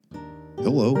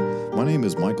Hello, my name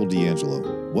is Michael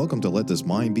D'Angelo. Welcome to Let This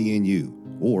Mind Be in You,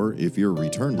 or if you're a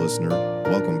return listener,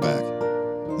 welcome back.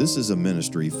 This is a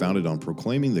ministry founded on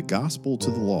proclaiming the gospel to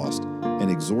the lost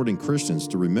and exhorting Christians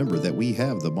to remember that we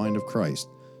have the mind of Christ.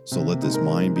 So let this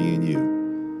mind be in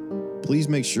you. Please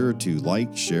make sure to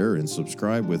like, share, and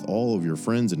subscribe with all of your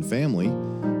friends and family.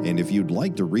 And if you'd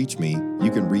like to reach me,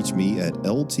 you can reach me at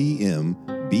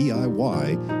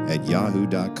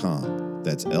ltmbiy@yahoo.com.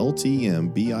 That's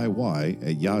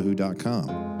ltmbiy@yahoo.com.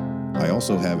 I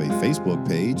also have a Facebook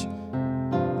page.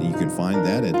 You can find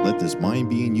that at Let This Mind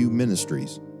Be in You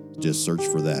Ministries. Just search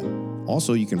for that.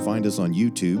 Also, you can find us on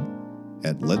YouTube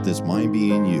at Let This Mind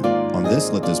Be in You. On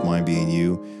this Let This Mind Be in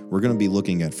You, we're going to be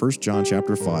looking at 1 John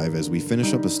chapter 5. As we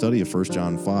finish up a study of 1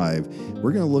 John 5,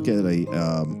 we're going to look at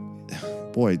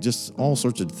just all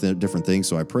sorts of different things.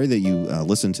 So I pray that you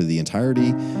listen to the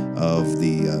entirety of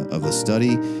the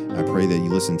study. I pray that you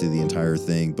listen to the entire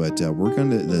thing. But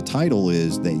the title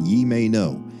is That Ye May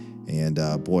Know. And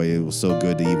it was so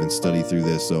good to even study through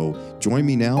this. So join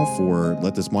me now for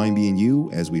Let This Mind Be in You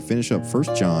as we finish up 1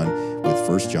 John with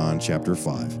 1 John chapter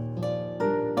 5.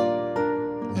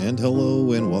 And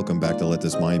hello and welcome back to Let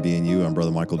This Mind Be in You. I'm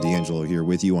Brother Michael D'Angelo here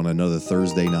with you on another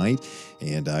Thursday night.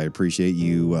 And I appreciate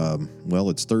you.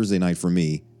 It's Thursday night for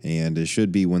me, and it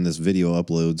should be when this video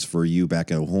uploads for you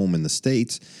back at home in the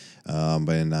States.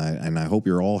 And I hope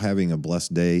you're all having a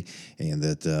blessed day, and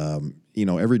that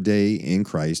every day in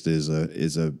Christ is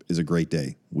a great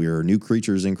day. We are new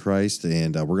creatures in Christ,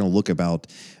 and we're going to look about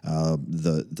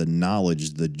the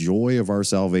knowledge, the joy of our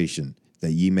salvation.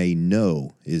 That ye may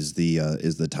know is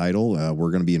the title.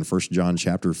 We're going to be in 1 John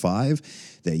chapter 5.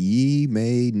 That ye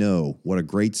may know. What a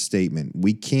great statement.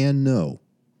 We can know.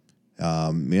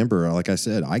 Remember, like I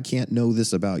said, I can't know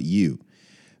this about you.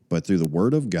 But through the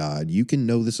Word of God, you can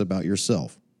know this about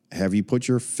yourself. Have you put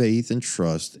your faith and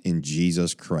trust in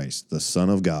Jesus Christ, the Son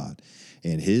of God,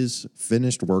 and His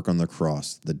finished work on the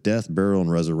cross, the death, burial,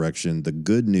 and resurrection, the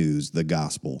good news, the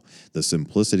gospel, the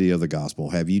simplicity of the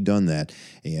gospel? Have you done that?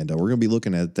 And we're going to be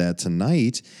looking at that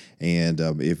tonight. And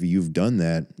if you've done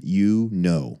that, you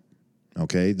know.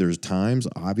 Okay? There's times,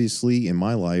 obviously, in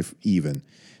my life even,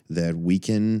 that we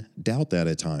can doubt that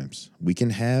at times. We can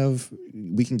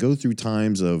go through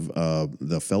times of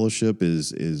the fellowship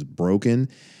is broken.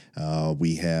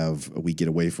 We get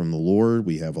away from the Lord.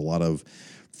 We have a lot of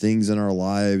things in our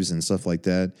lives and stuff like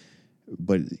that.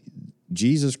 But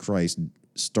Jesus Christ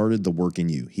started the work in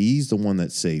you. He's the one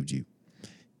that saved you.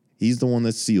 He's the one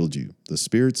that sealed you. The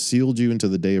Spirit sealed you into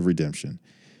the day of redemption.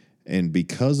 And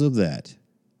because of that,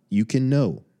 you can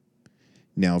know.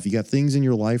 Now, if you got things in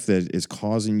your life that is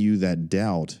causing you that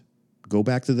doubt, go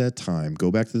back to that time,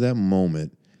 go back to that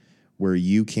moment where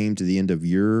you came to the end of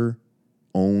your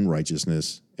own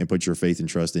righteousness and put your faith and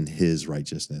trust in His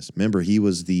righteousness. Remember, He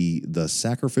was the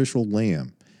sacrificial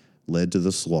lamb led to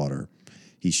the slaughter.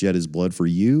 He shed His blood for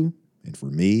you and for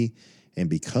me, and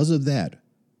because of that,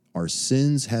 our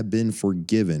sins have been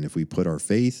forgiven if we put our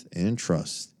faith and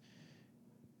trust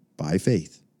by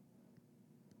faith,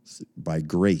 by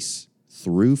grace,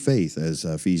 through faith, as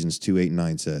Ephesians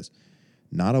 2:8-9 says,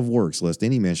 not of works, lest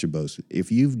any man should boast.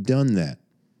 If you've done that,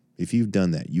 you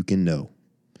can know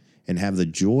and have the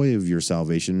joy of your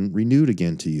salvation renewed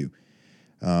again to you.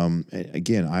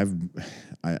 Again,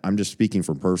 I'm just speaking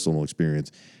from personal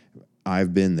experience.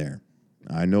 I've been there.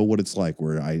 I know what it's like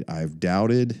where I've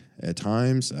doubted at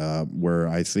times, where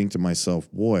I think to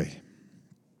myself, boy,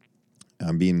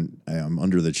 I'm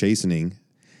under the chastening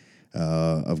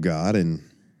of God, and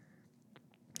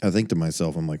I think to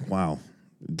myself, I'm like, wow,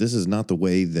 this is not the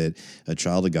way that a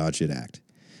child of God should act.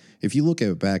 If you look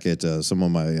back at some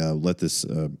of my Let This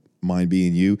Mind Be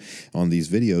in You on these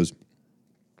videos,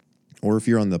 or if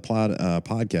you're on the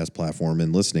podcast platform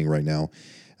and listening right now,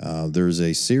 there's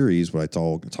a series where I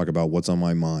talk about what's on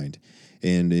my mind.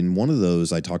 And in one of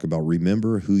those, I talk about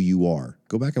remember who you are.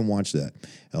 Go back and watch that.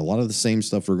 A lot of the same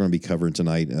stuff we're going to be covering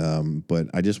tonight, but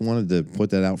I just wanted to put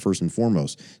that out first and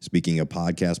foremost. Speaking of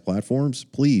podcast platforms,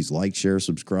 please like, share,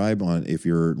 subscribe if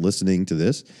you're listening to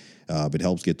this. It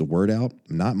helps get the word out.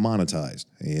 I'm not monetized,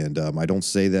 and I don't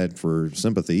say that for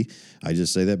sympathy. I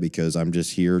just say that because I'm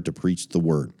just here to preach the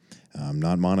word. I'm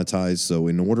not monetized, so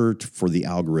in order for the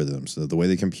algorithms, the way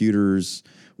the computers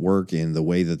work and the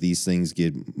way that these things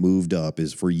get moved up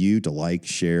is for you to like,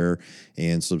 share,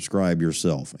 and subscribe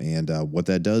yourself. And what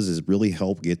that does is really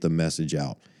help get the message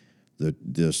out,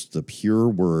 the pure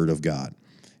word of God.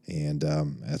 And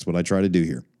that's what I try to do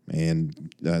here.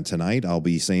 And tonight I'll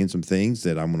be saying some things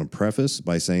that I'm going to preface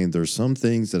by saying there's some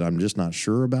things that I'm just not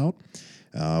sure about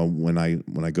when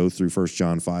I go through 1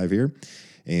 John 5 here.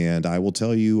 And I will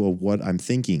tell you what I'm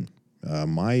thinking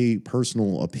my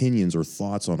personal opinions or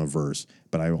thoughts on a verse,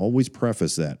 but I always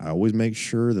preface that. I always make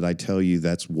sure that I tell you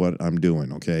that's what I'm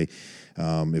doing, okay?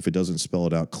 If it doesn't spell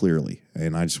it out clearly.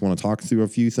 And I just want to talk through a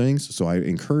few things. So I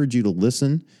encourage you to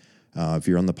listen. If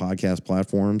you're on the podcast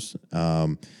platforms,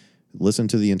 listen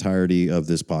to the entirety of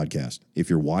this podcast. If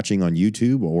you're watching on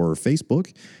YouTube or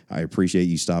Facebook, I appreciate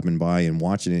you stopping by and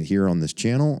watching it here on this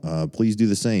channel. Please do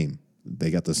the same.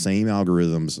 They got the same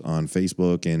algorithms on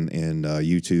Facebook and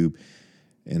YouTube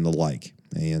and the like.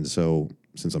 And so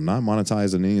since I'm not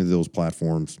monetized on any of those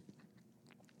platforms,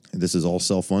 this is all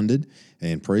self-funded,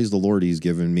 and praise the Lord, He's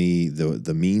given me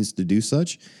the means to do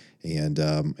such, and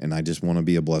I just want to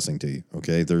be a blessing to you.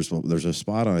 Okay, there's a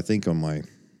spot I think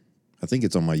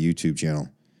it's on my YouTube channel,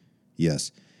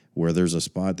 yes, where there's a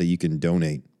spot that you can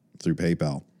donate through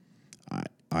PayPal.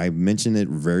 I mention it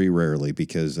very rarely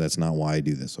because that's not why I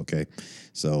do this. Okay,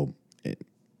 so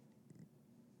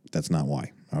that's not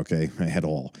why. Okay, at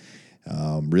all.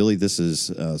 Really, this is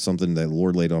something that the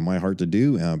Lord laid on my heart to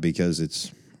do because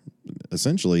it's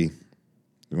essentially,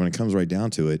 when it comes right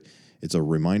down to it, it's a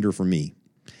reminder for me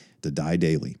to die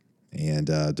daily and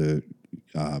to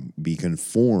be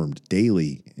conformed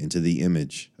daily into the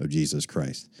image of Jesus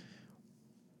Christ.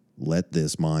 Let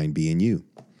this mind be in you,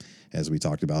 as we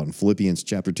talked about in Philippians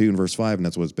chapter 2 and verse 5, and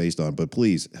that's what it's based on. But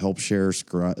please help share,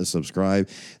 subscribe,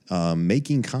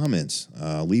 making comments,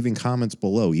 leaving comments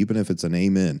below, even if it's an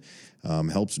amen,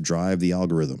 helps drive the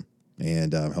algorithm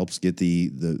and helps get the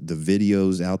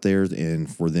videos out there and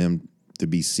for them to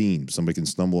be seen. Somebody can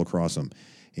stumble across them,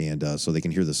 and so they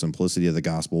can hear the simplicity of the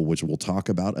gospel, which we'll talk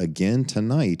about again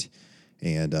tonight,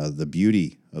 and the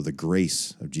beauty of the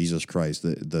grace of Jesus Christ,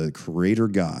 the Creator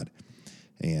God,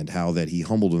 and how that He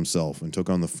humbled Himself and took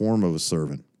on the form of a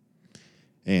servant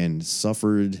and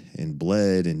suffered and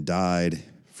bled and died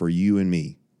for you and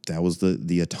me. That was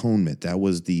the atonement. That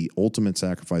was the ultimate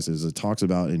sacrifice, as it talks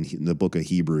about in the book of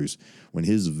Hebrews, when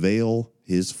His veil,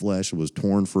 His flesh was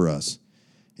torn for us.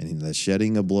 And in the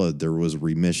shedding of blood, there was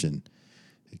remission.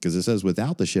 Because it says,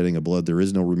 without the shedding of blood, there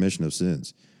is no remission of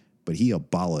sins. But He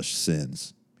abolished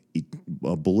sins. He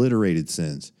obliterated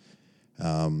sins.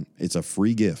 It's a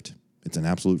free gift. It's an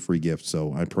absolute free gift.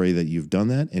 So I pray that you've done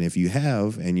that. And if you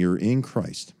have, and you're in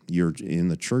Christ, you're in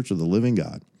the church of the living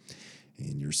God,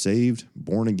 and you're saved,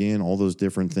 born again, all those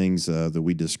different things that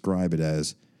we describe it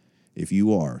as, if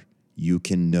you are, you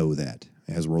can know that,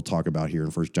 as we'll talk about here in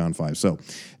 1 John 5. So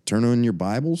turn on your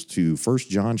Bibles to 1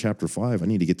 John chapter 5. I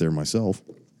need to get there myself.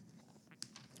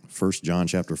 1 John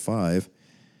chapter 5.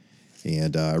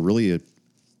 And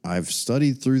I've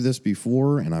studied through this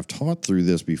before, and I've taught through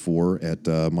this before at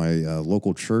my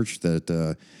local church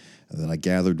that I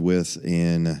gathered with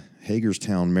in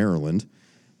Hagerstown, Maryland,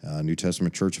 New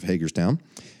Testament Church of Hagerstown.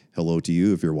 Hello to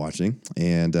you if you're watching.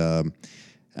 And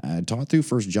I taught through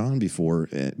 1 John before,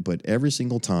 but every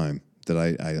single time that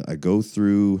I go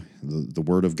through the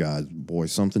Word of God, boy,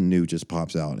 something new just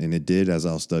pops out. And it did as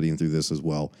I was studying through this as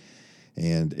well.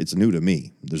 And it's new to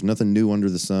me. There's nothing new under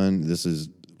the sun. This is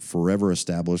forever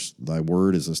established. Thy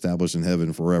word is established in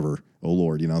heaven forever, O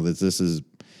Lord. You know, that this is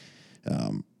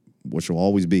what shall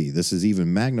always be. This is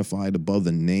even magnified above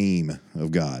the name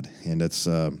of God. And that's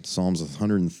Psalms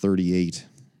 138,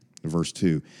 verse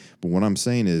 2. But what I'm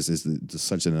saying is that it's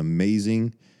such an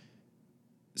amazing,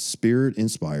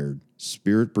 Spirit-inspired,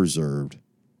 Spirit-preserved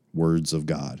words of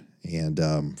God,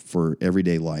 and for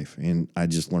everyday life. And I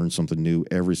just learned something new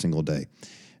every single day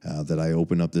that I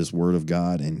open up this Word of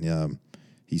God, and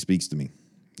He speaks to me.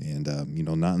 And,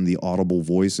 not in the audible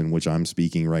voice in which I'm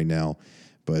speaking right now,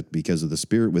 but because of the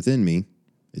Spirit within me,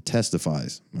 it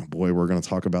testifies. Oh, boy, we're going to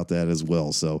talk about that as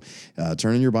well. So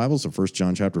turn in your Bibles to 1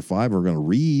 John chapter 5. We're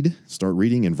going to start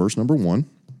reading in verse number 1.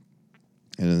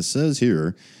 And it says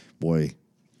here, boy,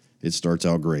 it starts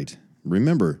out great.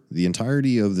 Remember, the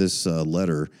entirety of this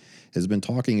letter has been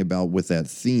talking about with that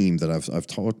theme that I've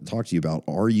talked to you about.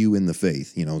 Are you in the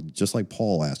faith? Just like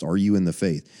Paul asked, are you in the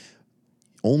faith?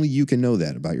 Only you can know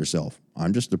that about yourself.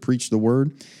 I'm just to preach the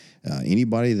word.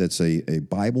 Anybody that's a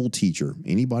Bible teacher,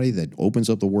 anybody that opens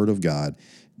up the Word of God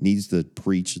needs to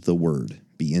preach the word.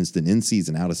 Be instant, in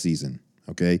season, out of season.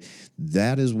 Okay?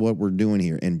 That is what we're doing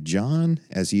here. And John,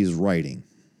 as he is writing,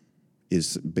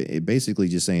 is basically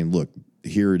just saying, look,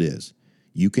 here it is.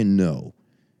 You can know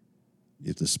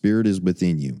if the Spirit is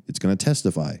within you. It's going to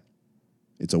testify.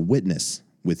 It's a witness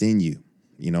within you.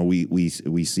 We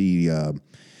see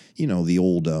the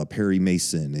old Perry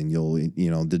Mason,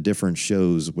 and the different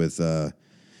shows with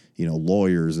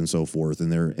lawyers and so forth,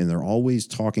 and they're always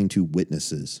talking to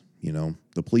witnesses.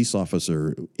 The police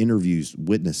officer interviews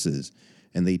witnesses,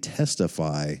 and they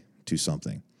testify to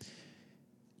something.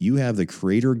 You have the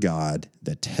Creator God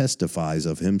that testifies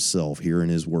of himself here in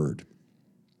his word.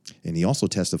 And he also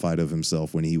testified of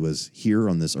himself when he was here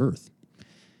on this earth.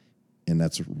 And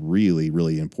that's really,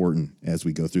 really important as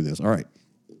we go through this. All right.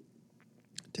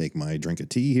 Take my drink of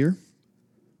tea here.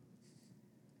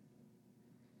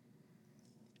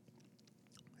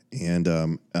 And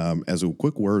as a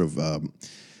quick word of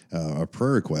a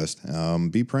prayer request,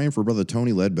 be praying for Brother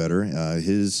Tony Ledbetter.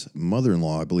 His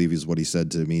mother-in-law, I believe, is what he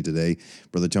said to me today.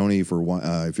 Brother Tony, if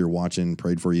you're watching,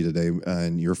 prayed for you today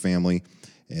and your family,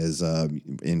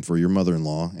 and for your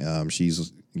mother-in-law.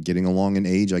 She's getting along in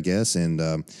age, I guess,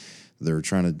 and they're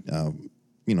trying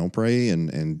to, pray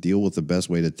and deal with the best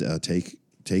way to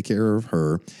take care of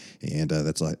her, and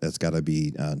that's got to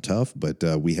be tough. But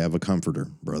we have a comforter,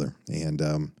 brother,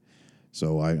 and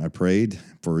so I prayed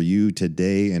for you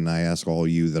today, and I ask all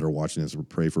you that are watching this to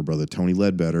pray for Brother Tony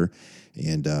Ledbetter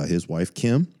and his wife,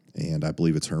 Kim, and I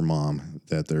believe it's her mom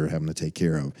that they're having to take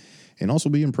care of. And also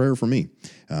be in prayer for me.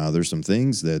 There's some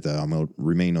things that I'm going to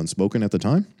remain unspoken at the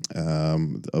time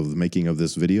of the making of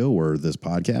this video or this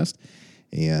podcast,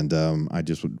 and I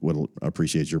just would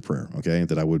appreciate your prayer, okay,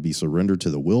 that I would be surrendered to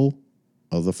the will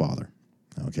of the Father,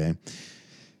 okay?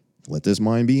 Let this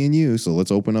mind be in you, so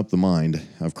let's open up the mind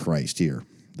of Christ here.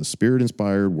 The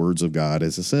Spirit-inspired words of God,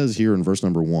 as it says here in verse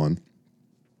number 1,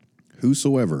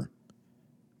 whosoever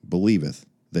believeth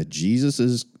that Jesus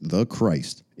is the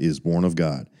Christ is born of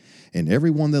God, and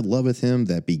everyone that loveth him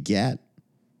that begat,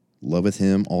 loveth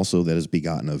him also that is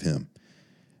begotten of him.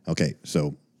 Okay,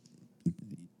 so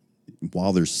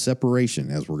while there's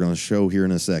separation, as we're going to show here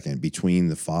in a second, between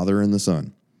the Father and the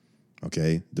Son,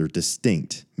 okay, they're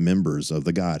distinct members of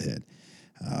the Godhead.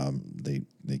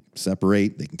 They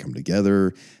separate, they can come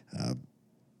together.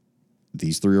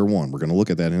 These three are one. We're going to look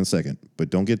at that in a second,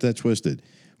 but don't get that twisted.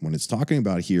 When it's talking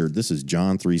about here, this is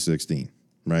John 3:16,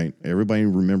 right? Everybody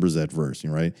remembers that verse,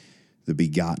 right? The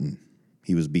begotten.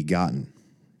 He was begotten.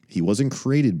 He wasn't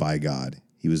created by God.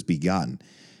 He was begotten.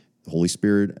 The Holy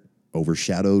Spirit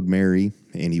overshadowed Mary,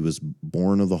 and he was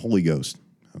born of the Holy Ghost.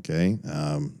 Okay,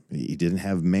 he didn't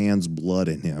have man's blood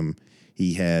in him.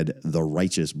 He had the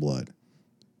righteous blood.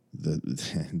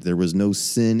 There was no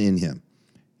sin in him.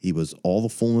 He was all the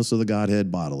fullness of the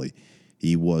Godhead bodily.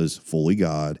 He was fully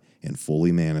God and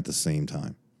fully man at the same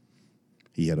time.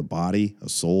 He had a body, a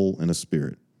soul, and a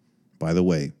spirit. By the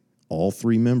way, all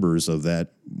three members of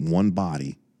that one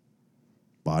body,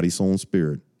 soul, and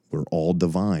spirit, were all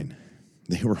divine.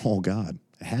 They were all God.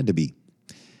 It had to be.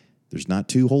 There's not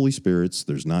two Holy Spirits,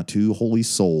 there's not two holy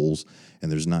souls, and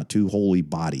there's not two holy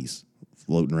bodies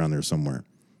floating around there somewhere.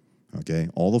 Okay?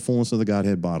 All the fullness of the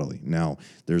Godhead bodily. Now,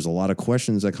 there's a lot of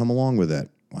questions that come along with that.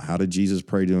 How did Jesus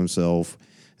pray to himself?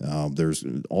 There's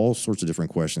all sorts of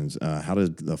different questions. How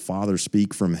did the Father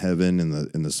speak from heaven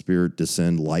and the Spirit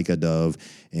descend like a dove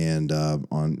and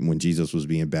when Jesus was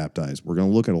being baptized? We're going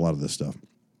to look at a lot of this stuff.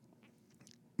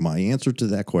 My answer to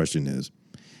that question is,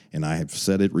 and I have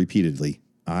said it repeatedly,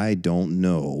 I don't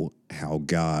know how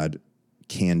God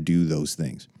can do those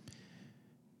things.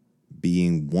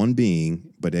 Being one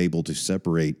being, but able to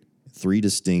separate three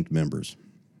distinct members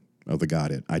of the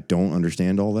Godhead. I don't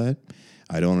understand all that.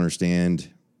 I don't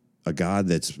understand a God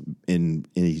that's in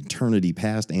eternity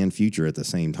past and future at the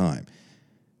same time.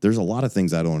 There's a lot of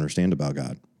things I don't understand about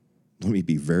God. Let me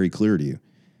be very clear to you.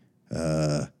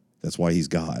 That's why he's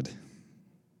God.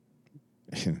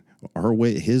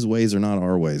 His ways are not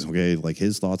our ways, okay? Like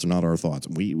his thoughts are not our thoughts.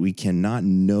 We cannot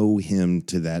know him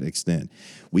to that extent.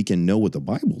 We can know what the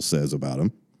Bible says about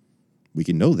him. We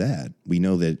can know that. We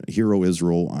know that, Hear, O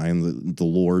Israel, I am the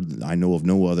Lord. I know of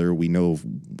no other. We know of,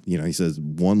 he says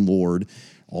one Lord,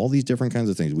 all these different kinds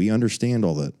of things. We understand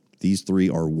all that. These three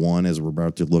are one, as we're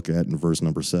about to look at in verse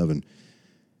number 7.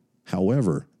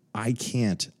 However, I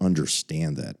can't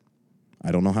understand that.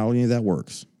 I don't know how any of that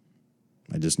works.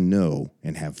 I just know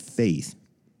and have faith.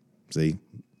 See,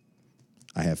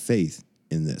 I have faith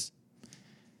in this,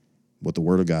 what the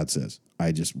Word of God says.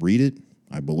 I just read it.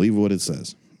 I believe what it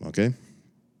says. Okay?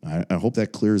 I hope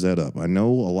that clears that up. I know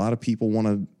a lot of people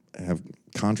want to have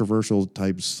controversial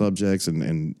type subjects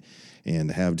and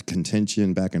have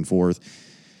contention back and forth.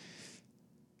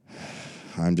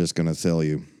 I'm just going to tell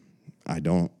you, I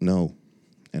don't know.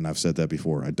 And I've said that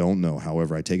before. I don't know.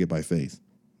 However, I take it by faith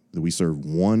that we serve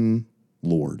one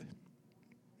Lord,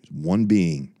 one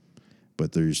being,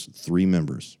 but there's three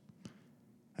members.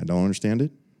 I don't understand it,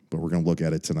 but we're going to look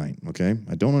at it tonight, okay?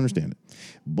 I don't understand it.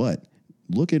 But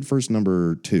look at verse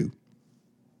number 2.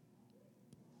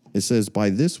 It says, by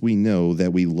this we know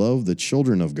that we love the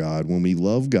children of God when we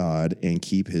love God and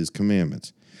keep his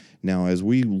commandments. Now, as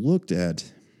we looked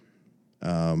at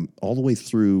all the way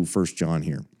through 1 John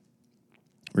here,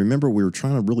 Remember, we were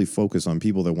trying to really focus on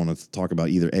people that want to talk about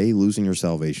either A, losing your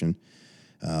salvation,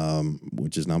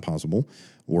 which is not possible,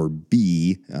 or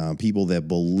B, people that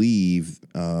believe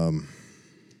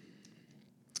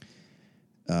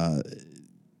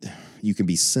you can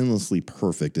be sinlessly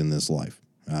perfect in this life.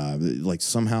 Like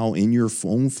somehow in your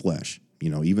own flesh,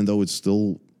 even though it's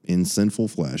still in sinful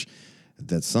flesh,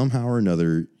 that somehow or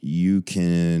another you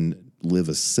can live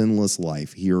a sinless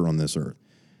life here on this earth.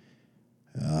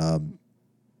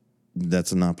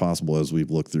 That's not possible as we've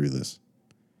looked through this.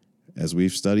 As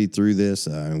we've studied through this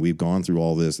and we've gone through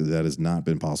all this, that has not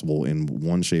been possible in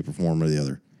one shape or form or the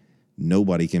other.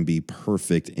 Nobody can be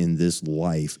perfect in this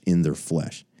life in their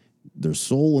flesh. Their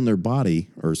soul and their body,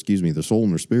 their soul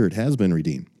and their spirit has been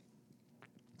redeemed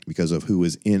because of who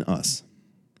is in us,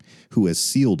 who has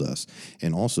sealed us,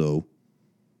 and also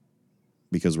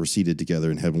because we're seated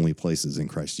together in heavenly places in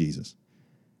Christ Jesus.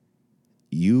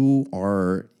 You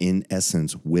are, in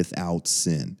essence, without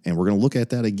sin. And we're going to look at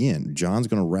that again. John's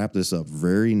going to wrap this up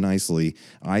very nicely,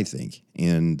 I think,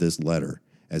 in this letter.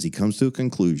 As he comes to a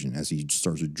conclusion, as he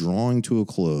starts drawing to a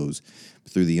close,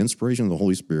 through the inspiration of the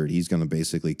Holy Spirit, he's going to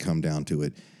basically come down to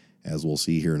it, as we'll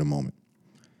see here in a moment.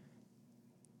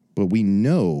 But we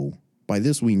know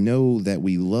that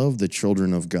we love the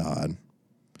children of God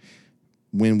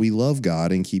when we love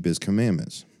God and keep his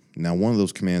commandments. Now, one of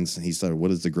those commands, he said,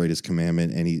 what is the greatest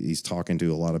commandment? And he's talking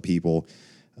to a lot of people.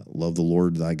 Love the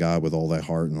Lord thy God with all thy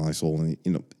heart and thy soul.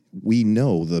 And, we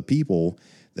know the people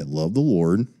that love the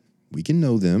Lord. We can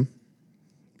know them.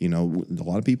 A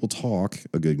lot of people talk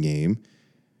a good game,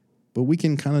 but we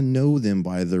can kind of know them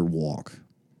by their walk,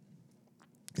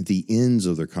 the ends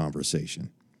of their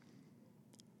conversation.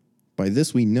 By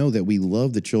this, we know that we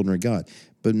love the children of God.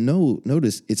 But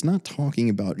notice, it's not talking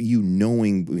about you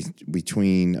knowing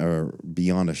between or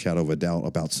beyond a shadow of a doubt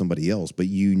about somebody else, but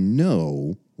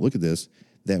look at this,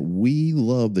 that we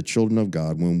love the children of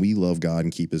God when we love God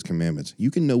and keep his commandments. You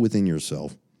can know within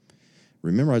yourself.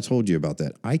 Remember, I told you about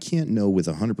that. I can't know with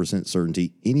 100%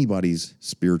 certainty anybody's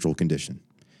spiritual condition.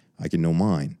 I can know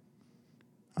mine.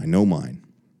 I know mine.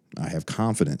 I have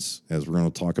confidence, as we're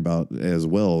going to talk about as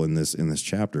well in this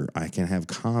chapter. I can have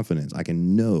confidence. I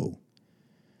can know.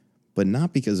 But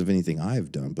not because of anything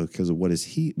I've done, but because of what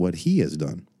he has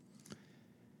done.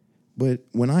 But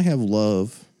when I have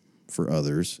love for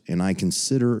others, and I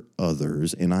consider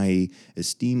others, and I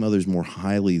esteem others more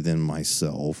highly than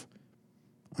myself,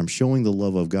 I'm showing the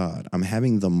love of God. I'm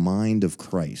having the mind of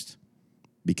Christ,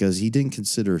 because he didn't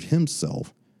consider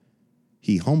himself.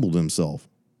 He humbled himself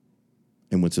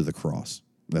and went to the cross.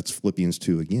 That's Philippians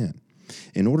 2 again.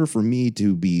 In order for me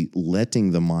to be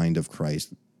letting the mind of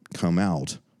Christ come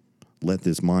out, let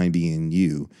this mind be in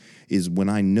you, is when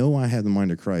I know I have the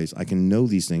mind of Christ, I can know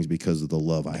these things because of the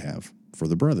love I have for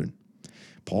the brethren.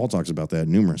 Paul talks about that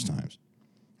numerous times.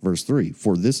 Verse 3,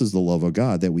 for this is the love of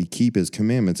God, that we keep his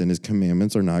commandments, and his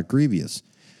commandments are not grievous.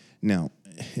 Now,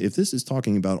 if this is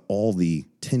talking about all the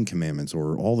 10 commandments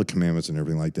or all the commandments and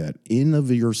everything like that, in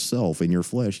of yourself, in your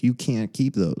flesh, you can't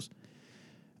keep those.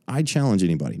 I challenge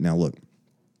anybody. Now, look,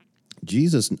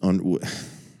 Jesus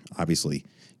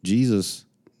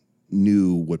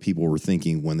knew what people were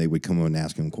thinking when they would come and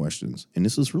ask him questions. And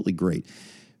this is really great.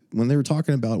 When they were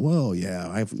talking about,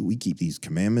 we keep these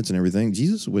commandments and everything,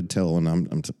 Jesus would tell, and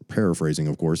I'm paraphrasing,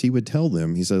 of course, he would tell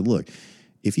them, he said, look,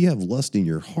 if you have lust in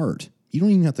your heart, you don't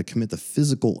even have to commit the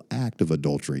physical act of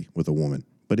adultery with a woman.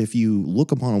 But if you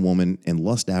look upon a woman and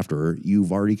lust after her,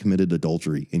 you've already committed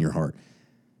adultery in your heart.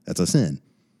 That's a sin.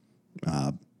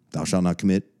 Thou shalt not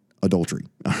commit adultery.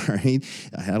 All right.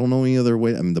 I don't know any other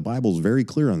way. I mean, the Bible is very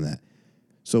clear on that.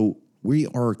 So we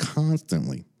are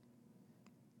constantly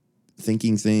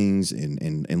thinking things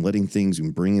and letting things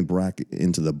and bringing it back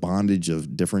into the bondage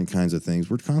of different kinds of things.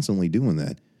 We're constantly doing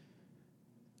that.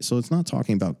 So it's not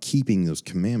talking about keeping those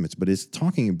commandments, but it's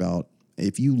talking about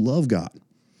if you love God,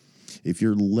 if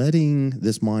you're letting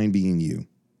this mind be in you,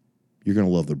 you're going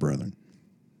to love the brethren.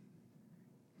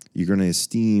 You're going to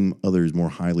esteem others more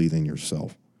highly than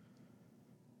yourself.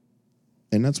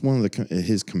 And that's one of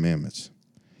his commandments.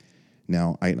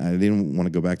 Now, I didn't want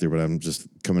to go back there, but I'm just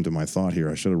coming to my thought here.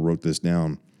 I should have wrote this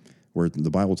down, where the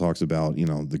Bible talks about,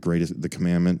 the greatest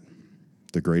commandment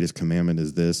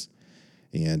is this.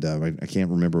 And I can't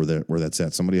remember where that's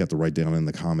at. Somebody have to write down in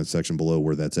the comment section below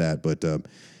where that's at. But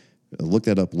look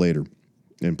that up later.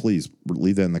 And please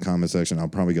leave that in the comment section. I'm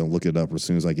probably going to look it up as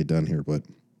soon as I get done here. But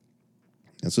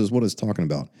this is what it's talking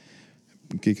about.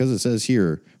 Because it says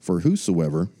here, for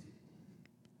whatsoever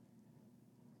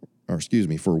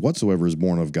is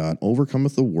born of God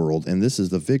overcometh the world, and this is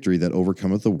the victory that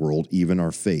overcometh the world, even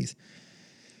our faith.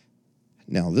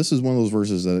 Now, this is one of those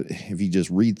verses that if you just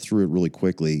read through it really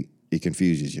quickly, it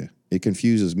confuses you. It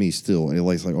confuses me still. And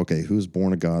it's like, okay, who is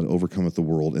born of God overcometh the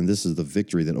world, and this is the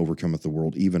victory that overcometh the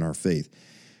world, even our faith.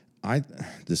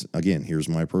 This again, here's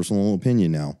my personal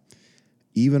opinion now.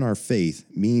 Even our faith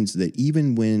means that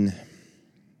even when,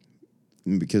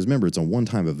 because remember, it's a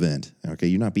one-time event, okay?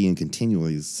 You're not being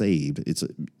continually saved. It's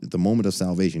the moment of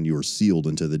salvation, you are sealed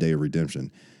into the day of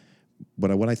redemption.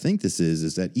 But what I think this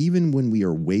is that even when we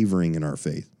are wavering in our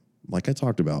faith, like I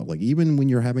talked about, like even when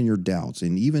you're having your doubts,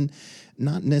 and even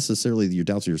not necessarily your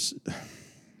doubts,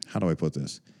 how do I put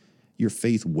this? Your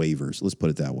faith wavers, let's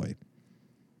put it that way,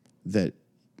 that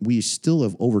we still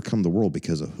have overcome the world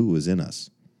because of who is in us.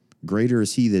 Greater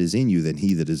is he that is in you than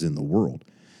he that is in the world.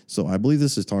 So I believe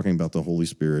this is talking about the Holy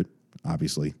Spirit,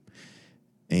 obviously,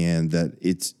 and that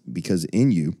it's because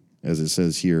in you, as it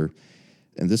says here,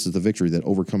 and this is the victory that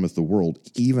overcometh the world,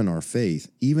 even our faith,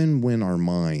 even when our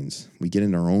minds, we get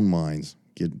in our own minds,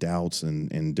 get doubts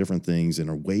and different things and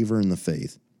are waver in the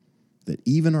faith, that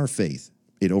even our faith,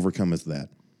 it overcometh that.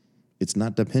 It's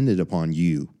not dependent upon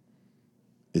you.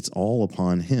 It's all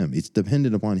upon him. It's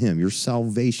dependent upon him. Your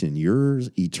salvation, your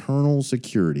eternal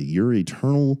security, your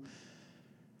eternal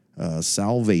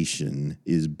salvation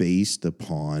is based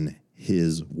upon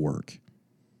his work,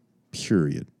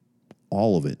 period.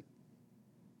 All of it.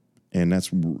 And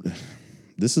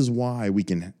this is why we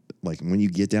can, like, when you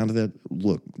get down to that,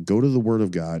 look, go to the Word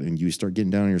of God and you start getting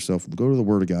down on yourself, go to the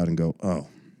Word of God and go, oh,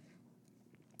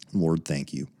 Lord,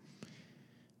 thank you.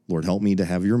 Lord, help me to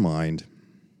have your mind.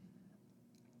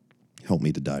 Help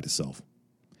me to die to self.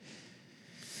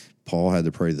 Paul had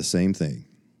to pray the same thing.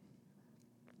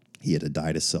 He had to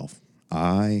die to self.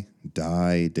 I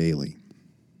die daily,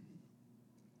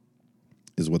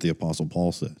 is what the Apostle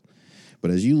Paul said. But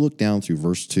as you look down through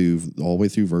verse 2, all the way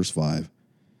through verse 5,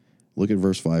 look at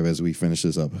verse 5 as we finish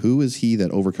this up. Who is he that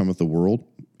overcometh the world?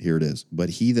 Here it is. But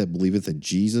he that believeth that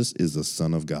Jesus is the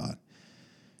Son of God.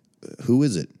 Who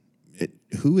is it?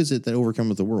 Who is it that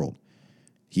overcometh the world?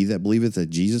 He that believeth that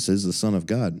Jesus is the Son of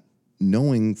God,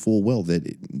 knowing full well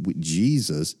that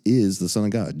Jesus is the Son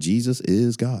of God. Jesus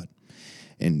is God.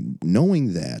 And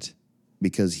knowing that,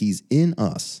 because he's in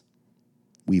us,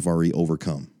 we've already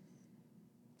overcome.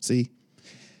 See?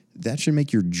 That should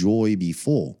make your joy be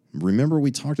full. Remember, we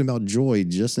talked about joy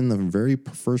just in the very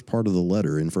first part of the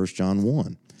letter in 1 John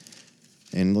 1.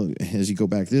 And look, as you go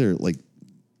back there, like,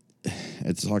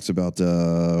 it talks about,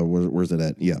 where's it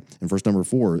at? Yeah, in verse number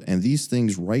 4, and these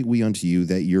things write we unto you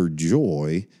that your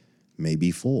joy may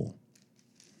be full.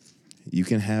 You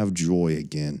can have joy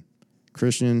again.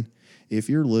 Christian, if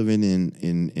you're living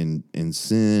in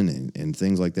sin and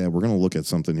things like that, we're going to look at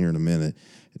something here in a minute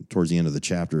towards the end of the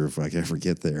chapter if I can ever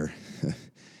get there.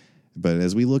 But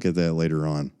as we look at that later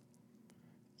on,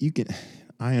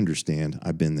 I understand,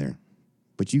 I've been there,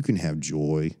 but you can have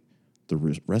joy,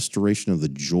 the restoration of the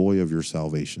joy of your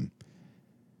salvation.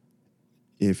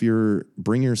 If you're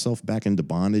bringing yourself back into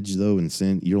bondage, though, in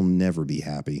sin, you'll never be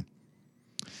happy.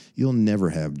 You'll never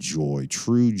have joy,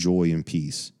 true joy and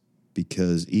peace,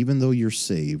 because even though you're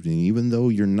saved and even though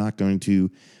you're not going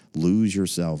to lose your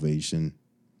salvation,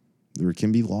 there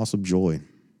can be loss of joy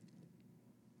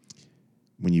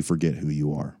when you forget who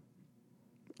you are.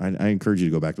 I encourage you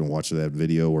to go back and watch that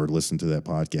video or listen to that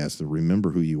podcast to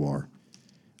remember who you are.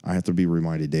 I have to be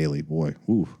reminded daily. Boy,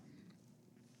 whew.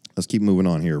 Let's keep moving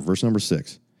on here. Verse number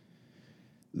 6.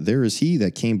 There is he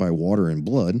that came by water and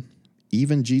blood,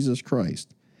 even Jesus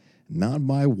Christ, not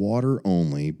by water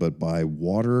only, but by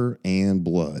water and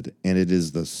blood. And it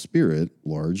is the Spirit,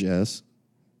 large S,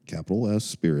 capital S,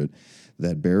 Spirit,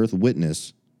 that beareth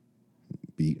witness.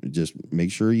 Just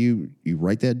make sure you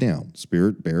write that down.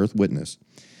 Spirit beareth witness,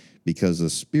 because the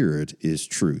Spirit is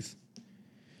truth.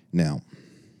 Now,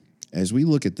 as we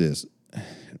look at this,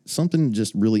 something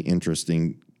just really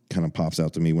interesting kind of pops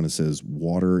out to me when it says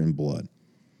water and blood.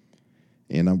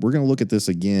 And we're going to look at this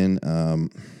again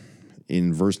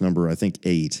in verse number, I think,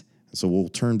 8. So we'll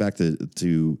turn back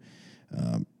to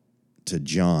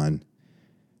John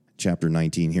chapter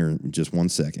 19 here in just 1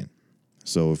 second.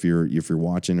 So if you're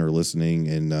watching or listening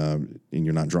and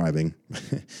you're not driving,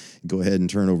 go ahead and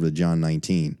turn over to John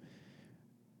 19.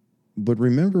 But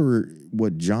remember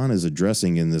what John is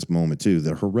addressing in this moment too,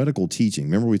 the heretical teaching.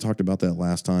 Remember we talked about that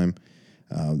last time,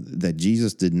 that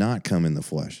Jesus did not come in the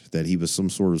flesh, that he was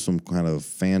some kind of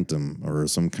phantom or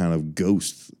some kind of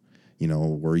ghost,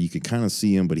 where you could kind of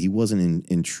see him, but he wasn't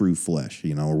in true flesh,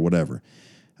 or whatever.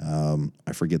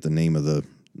 I forget the name of the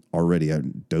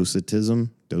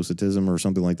docetism or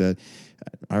something like that.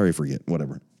 I already forget,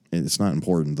 whatever. It's not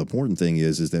important. The important thing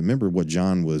is that remember what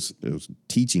John was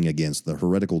teaching against, the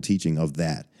heretical teaching of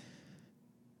that.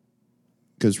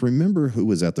 Because remember who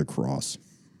was at the cross?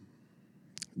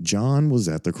 John was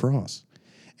at the cross.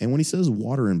 And when he says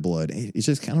water and blood, it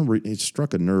just kind of it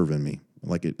struck a nerve in me.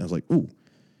 I was like, ooh,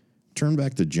 turn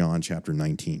back to John chapter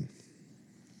 19.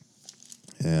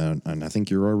 And I think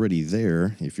you're already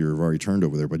there if you've already turned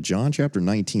over there. But John chapter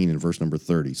 19 and verse number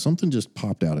 30, something just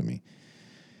popped out at me.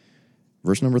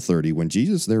 Verse number 30, when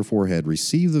Jesus therefore had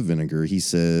received the vinegar, he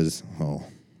said,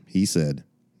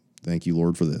 thank you,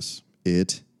 Lord, for this.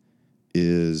 It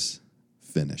is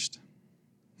finished.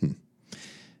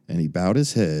 And he bowed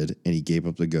his head and he gave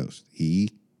up the ghost.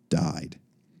 He died.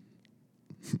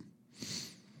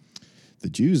 The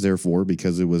Jews, therefore,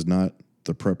 because it was not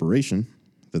the preparation,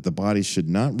 that the body should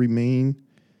not remain,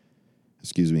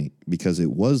 because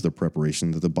it was the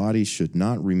preparation that the body should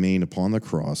not remain upon the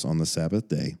cross on the Sabbath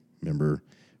day. Remember,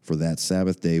 for that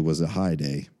Sabbath day was a high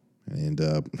day. And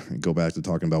go back to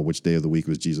talking about which day of the week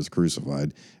was Jesus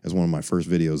crucified. As one of my first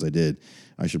videos I did.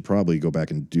 I should probably go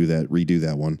back and redo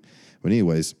that one. But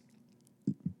anyways,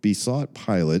 besought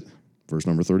Pilate, verse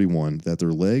number 31, that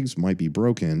their legs might be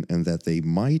broken and that they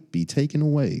might be taken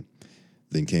away.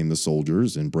 Then came the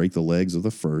soldiers and brake the legs of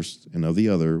the first and of the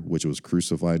other, which was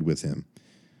crucified with him.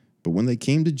 But when they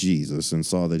came to Jesus and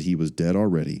saw that he was dead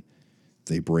already,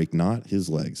 they brake not his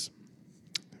legs.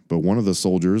 But one of the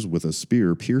soldiers with a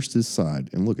spear pierced his side,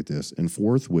 and look at this, and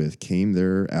forthwith came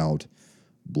there out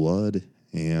blood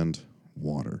and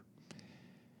water.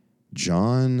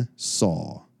 John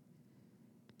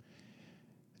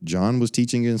was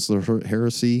teaching against the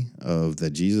heresy of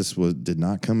that Jesus did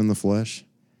not come in the flesh.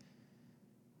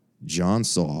 John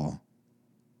saw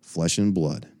flesh and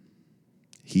blood.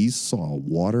 He saw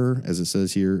water, as it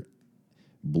says here,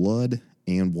 blood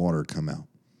and water come out.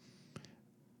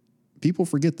 People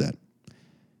forget that.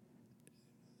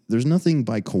 There's nothing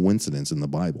by coincidence in the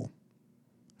Bible.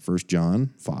 1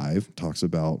 John 5 talks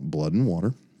about blood and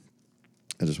water.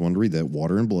 I just wanted to read that,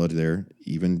 water and blood there,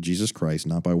 even Jesus Christ,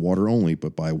 not by water only,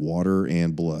 but by water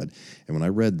and blood. And when I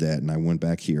read that and I went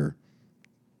back here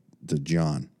to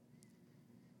John,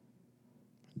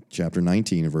 chapter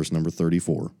 19 and verse number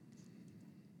 34,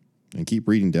 and keep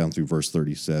reading down through verse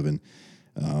 37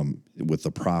 with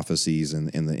the prophecies and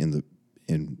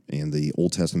the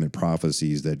Old Testament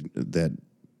prophecies that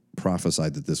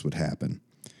prophesied that this would happen.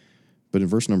 But in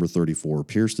verse number 34,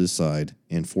 pierced his side,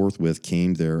 and forthwith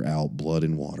came there out blood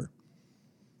and water.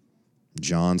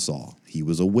 John saw. He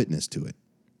was a witness to it.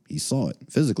 He saw it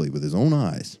physically with his own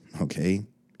eyes, okay?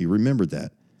 He remembered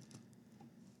that.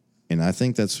 And I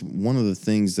think that's one of the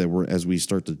things that as we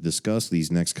start to discuss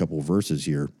these next couple of verses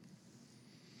here,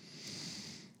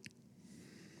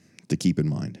 to keep in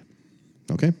mind.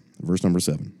 Okay? Verse number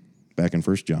 7, back in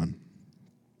 1 John.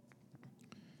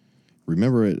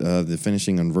 Remember it, the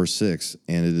finishing on verse 6,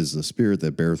 and it is the Spirit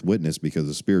that beareth witness, because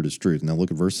the Spirit is truth. Now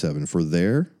look at verse 7. For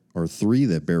there are three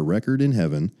that bear record in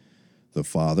heaven, the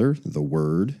Father, the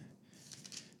Word,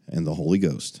 and the Holy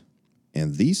Ghost.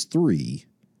 And these three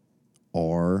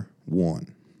are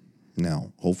one.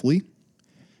 Now, hopefully,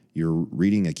 you're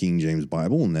reading a King James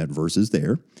Bible, and that verse is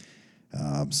there.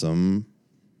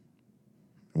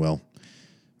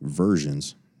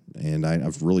 Versions. And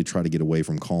I've really tried to get away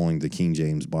from calling the King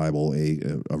James Bible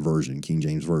a version, King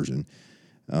James Version.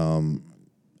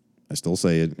 I still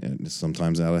say it,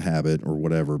 sometimes out of habit or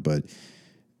whatever, but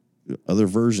other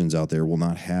versions out there will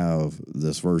not have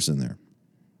this verse in there.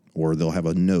 Or they'll have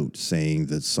a note saying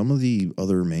that some of the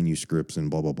other manuscripts and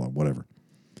blah, blah, blah, whatever.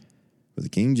 But the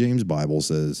King James Bible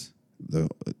says,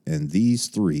 and these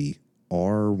three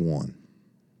are one.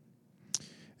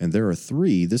 And there are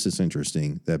three, this is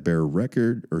interesting, that bear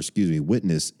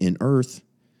witness in earth,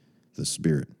 the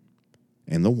Spirit,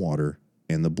 and the water,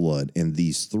 and the blood, and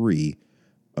these three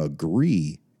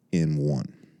agree in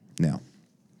one. Now,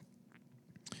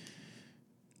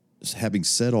 having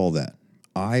said all that,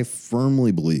 I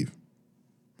firmly believe,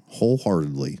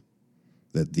 wholeheartedly,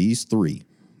 that these three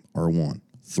are one.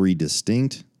 Three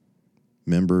distinct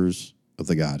members of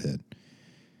the Godhead.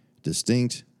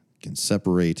 Distinct, can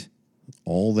separate,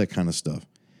 all that kind of stuff.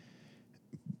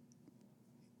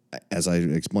 As I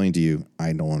explained to you,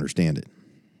 I don't understand it.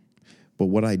 But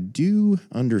what I do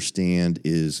understand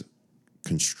is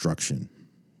construction.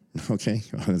 Okay?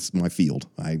 That's my field.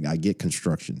 I get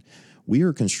construction. We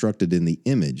are constructed in the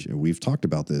image, and we've talked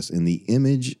about this, in the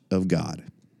image of God.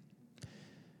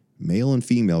 Male and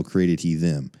female created he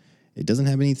them. It doesn't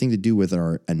have anything to do with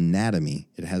our anatomy.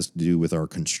 It has to do with our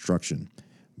construction.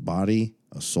 Body,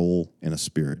 a soul, and a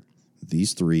spirit.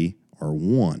 These three are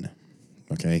one,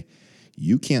 okay?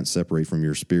 You can't separate from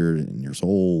your spirit and your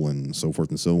soul and so forth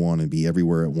and so on and be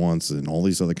everywhere at once and all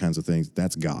these other kinds of things.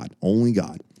 That's God, only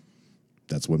God.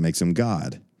 That's what makes him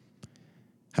God.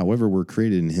 However, we're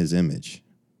created in his image.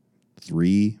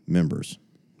 3 members,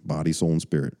 body, soul, and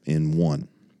spirit, in one.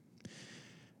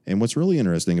 And what's really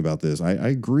interesting about this, I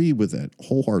agree with that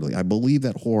wholeheartedly. I believe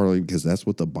that wholeheartedly because that's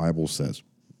what the Bible says,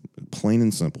 plain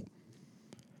and simple.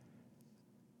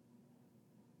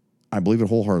 I believe it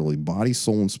wholeheartedly, body,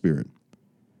 soul, and spirit.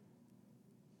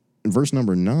 And verse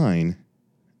number 9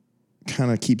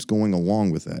 kind of keeps going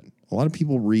along with that. A lot of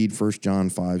people read 1 John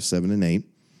 5, 7, and 8.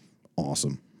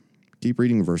 Awesome. Keep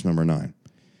reading verse number 9.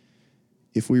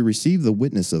 If we receive the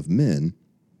witness of men,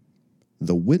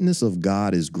 the witness of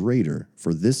God is greater,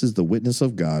 for this is the witness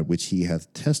of God which he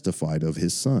hath testified of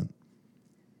his Son.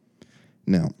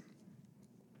 Now,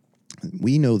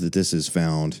 we know that this is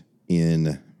found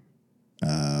in,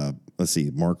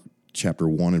 Mark chapter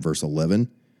 1 and verse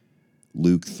 11,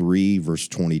 Luke 3, verse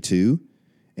 22,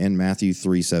 and Matthew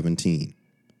 3, 17.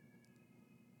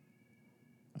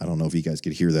 I don't know if you guys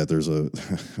could hear that. There's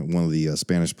one of the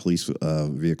Spanish police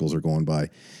vehicles are going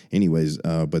by. Anyways,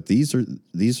 but these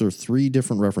are 3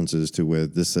 different references to where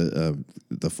this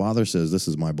the Father says, "This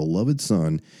is my beloved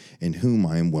Son, in whom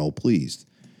I am well pleased."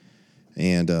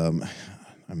 And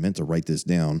I meant to write this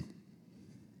down,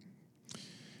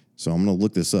 so I'm going to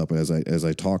look this up as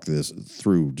I talk this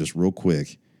through just real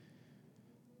quick.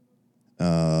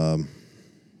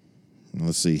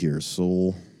 Let's see here,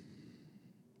 soul.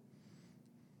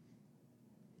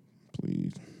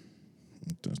 Please,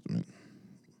 Old Testament.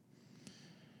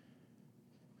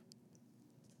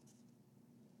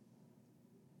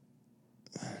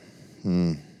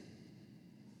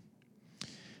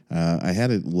 I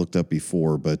had it looked up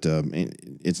before, but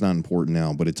it's not important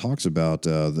now. But it talks about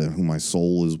whom my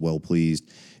soul is well pleased.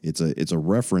 It's a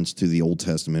reference to the Old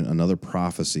Testament, another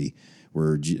prophecy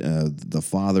where the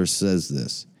Father says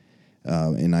this,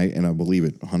 and I believe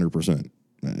it 100%.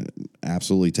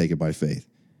 Absolutely take it by faith.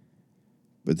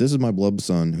 But this is my beloved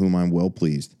Son, whom I'm well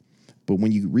pleased. But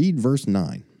when you read verse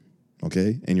 9,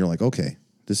 okay, and you're like, okay,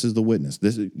 this is the witness.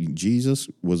 Jesus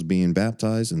was being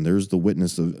baptized, and there's the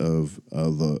witness of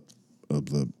the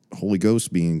Holy Ghost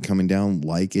coming down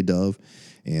like a dove,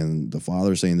 and the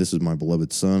Father saying, "This is my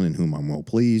beloved Son, in whom I'm well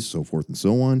pleased," so forth and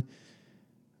so on.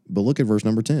 But look at verse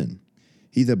number 10.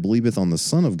 He that believeth on the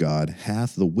Son of God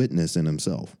hath the witness in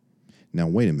himself. Now,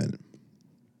 wait a minute.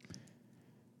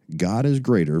 God is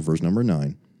greater, verse number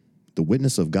 9. The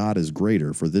witness of God is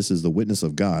greater, for this is the witness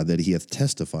of God that he hath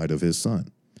testified of his Son.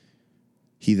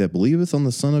 He that believeth on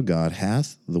the Son of God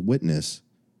hath the witness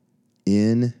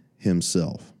in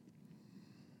himself.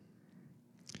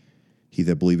 He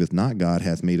that believeth not God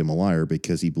hath made him a liar,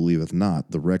 because he believeth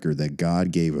not the record that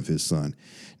God gave of his Son.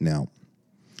 Now,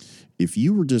 if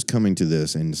you were just coming to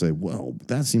this and say, well,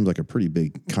 that seems like a pretty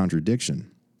big contradiction.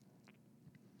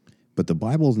 But the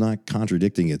Bible is not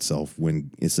contradicting itself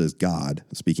when it says God,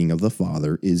 speaking of the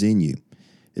Father, is in you.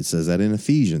 It says that in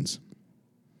Ephesians.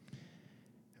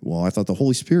 Well, I thought the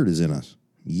Holy Spirit is in us.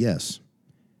 Yes.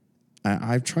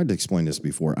 I've tried to explain this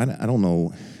before. I don't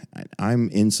know. I'm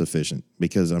insufficient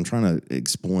because I'm trying to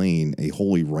explain a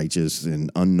holy, righteous, and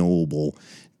unknowable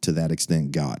to that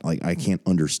extent God. Like, I can't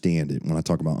understand it when I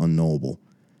talk about unknowable.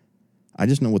 I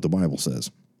just know what the Bible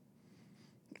says.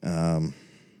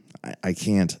 I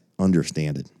can't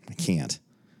understand it. I can't.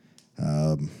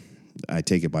 I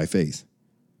take it by faith.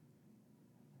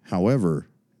 However,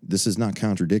 this is not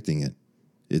contradicting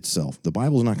itself. The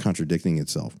Bible is not contradicting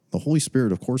itself. The Holy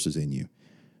Spirit, of course, is in you.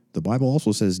 The Bible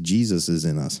also says Jesus is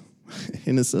in us,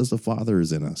 and it says the Father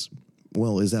is in us.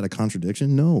 Well, is that a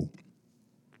contradiction? No,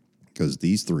 because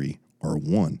these 3 are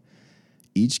one.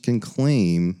 Each can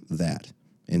claim that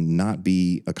and not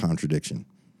be a contradiction.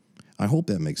 I hope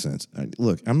that makes sense.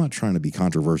 Look, I'm not trying to be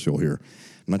controversial here.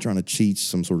 I'm not trying to teach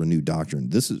some sort of new doctrine.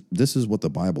 This is what the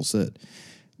Bible said.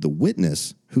 The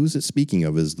witness, who's it speaking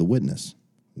of, is the witness.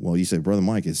 Well, you say, Brother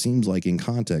Mike, it seems like in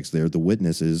context there, the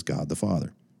witness is God the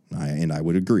Father. And I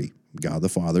would agree. God the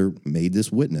Father made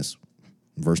this witness.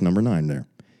 Verse number 9 there.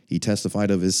 He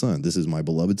testified of his Son. This is my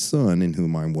beloved Son, in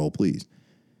whom I'm well pleased.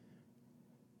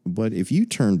 But if you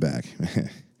turn back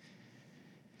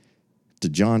to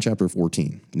John chapter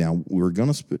 14. Now, we're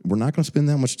not going to spend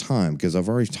that much time because I've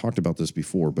already talked about this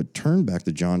before, but turn back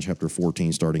to John chapter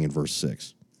 14, starting in verse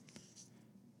 6.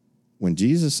 When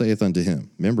Jesus saith unto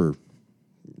him, remember,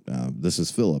 this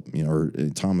is Philip, or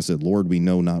Thomas said, Lord, we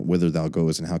know not whither thou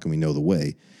goest, and how can we know the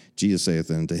way? Jesus saith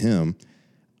unto him,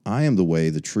 I am the way,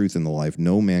 the truth, and the life.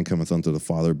 No man cometh unto the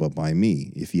Father but by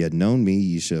me. If ye had known me,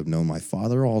 ye should have known my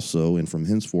Father also, and from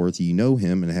henceforth ye know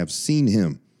him and have seen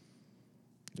him.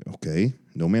 Okay,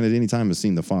 no man at any time has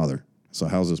seen the Father. So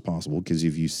how is this possible? Because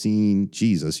if you've seen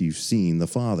Jesus, you've seen the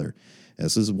Father.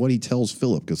 This is what he tells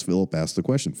Philip, because Philip asked the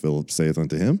question. Philip saith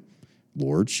unto him,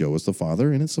 Lord, show us the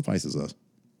Father, and it suffices us.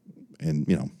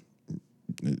 And,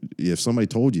 if somebody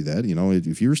told you that,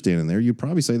 if you were standing there, you'd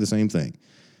probably say the same thing.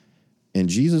 And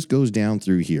Jesus goes down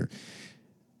through here,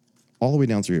 all the way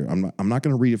down through here. I'm not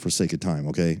going to read it for sake of time,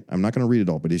 okay? I'm not going to read it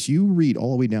all. But as you read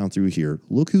all the way down through here,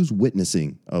 look who's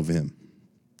witnessing of him.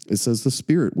 It says the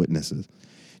Spirit witnesses.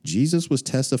 Jesus was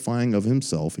testifying of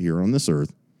himself here on this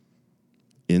earth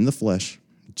in the flesh.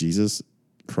 Jesus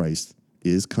Christ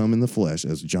is come in the flesh,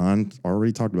 as John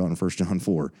already talked about in 1 John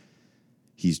 4.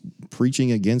 He's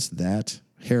preaching against that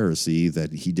heresy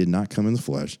that he did not come in the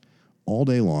flesh all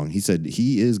day long. He said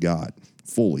he is God,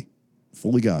 fully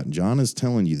God. And John is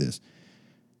telling you this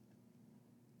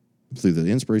through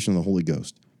the inspiration of the Holy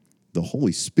Ghost. The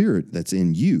Holy Spirit that's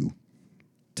in you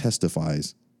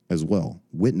testifies as well,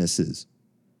 witnesses.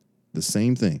 The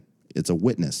same thing. It's a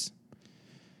witness.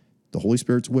 The Holy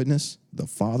Spirit's witness, the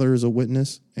Father is a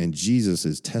witness, and Jesus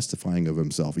is testifying of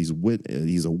himself. He's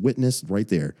a witness right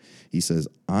there. He says,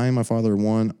 I and my Father are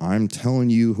one. I'm telling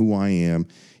you who I am.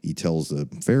 He tells the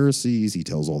Pharisees, he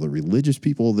tells all the religious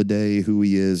people of the day who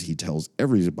he is. He tells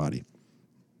everybody,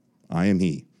 I am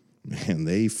he. And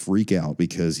they freak out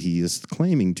because he is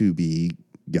claiming to be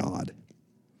God.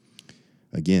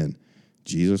 Again,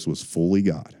 Jesus was fully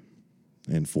God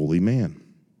and fully man.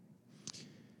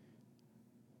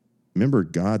 Remember,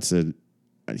 God said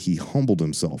he humbled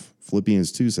himself.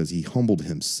 Philippians 2 says he humbled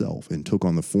himself and took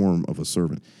on the form of a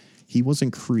servant. He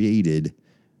wasn't created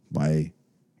by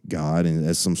God and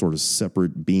as some sort of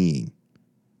separate being.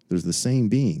 There's the same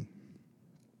being.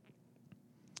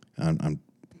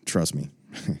 Trust me,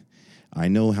 I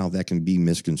know how that can be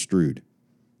misconstrued.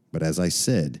 But as I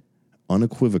said,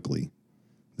 unequivocally,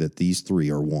 that these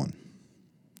three are one.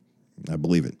 I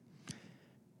believe it.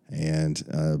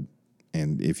 And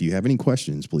if you have any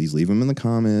questions, please leave them in the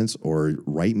comments or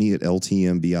write me at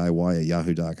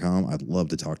ltmbiy@yahoo.com. I'd love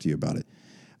to talk to you about it.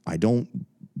 I don't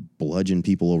bludgeon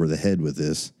people over the head with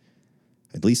this,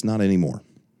 at least not anymore,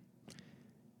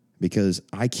 because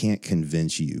I can't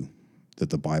convince you that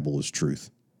the Bible is truth.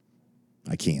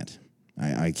 I can't.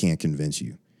 I can't convince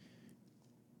you.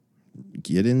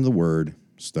 Get in the Word,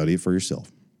 study it for yourself.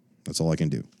 That's all I can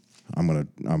do. I'm gonna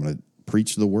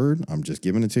preach the Word. I'm just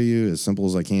giving it to you as simple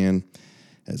as I can.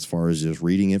 As far as just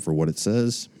reading it for what it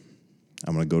says,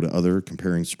 I'm going to go to other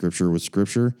comparing Scripture with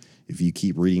Scripture. If you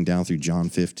keep reading down through John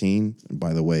 15, and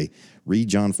by the way, read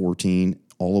John 14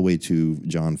 all the way to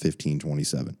John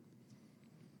 15:27.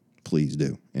 Please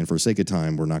do. And for sake of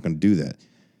time, we're not going to do that.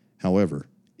 However,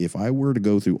 if I were to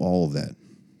go through all of that,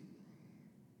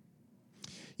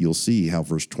 you'll see how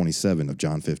verse 27 of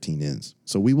John 15 ends.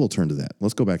 So we will turn to that.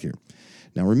 Let's go back here.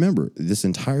 Now, remember, this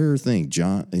entire thing,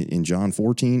 in John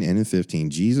 14 and in 15,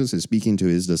 Jesus is speaking to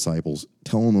his disciples,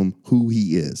 telling them who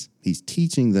he is. He's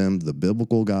teaching them the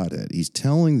biblical Godhead. He's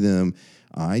telling them,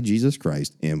 I, Jesus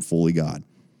Christ, am fully God.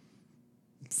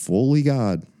 Fully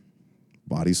God.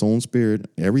 Body, soul, and spirit.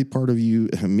 Every part of you,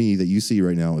 me, that you see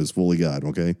right now is fully God,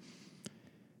 okay?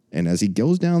 And as he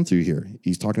goes down through here,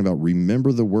 he's talking about,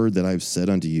 remember the word that I've said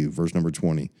unto you, verse number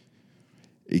 20.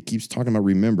 It keeps talking about,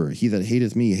 remember, he that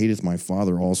hateth me hateth my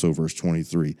Father also, verse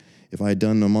 23. If I had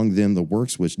done among them the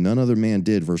works which none other man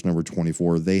did, verse number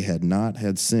 24, they had not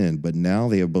had sin, but now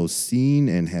they have both seen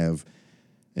and hated,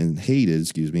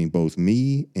 both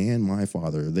me and my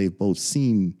Father. They've both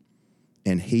seen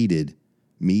and hated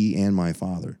me and my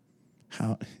Father.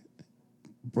 How,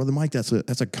 Brother Mike, that's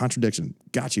a contradiction.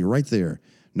 Got you right there.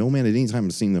 No man at any time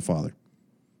has seen the Father.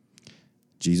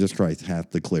 Jesus Christ hath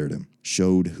declared him,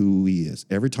 showed who he is.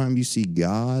 Every time you see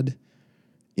God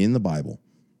in the Bible,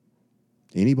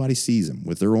 anybody sees him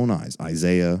with their own eyes,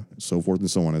 Isaiah, so forth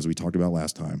and so on, as we talked about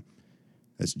last time,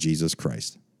 that's Jesus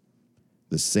Christ.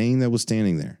 The same that was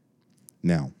standing there.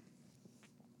 Now,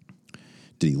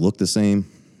 did he look the same?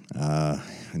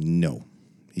 No.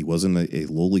 He wasn't a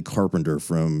lowly carpenter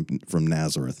from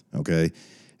Nazareth, okay?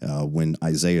 When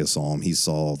Isaiah saw him, he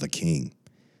saw the King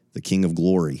of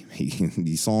glory.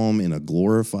 He saw him in a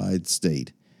glorified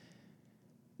state.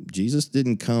 Jesus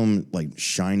didn't come like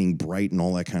shining bright and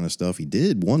all that kind of stuff. He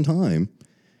did one time.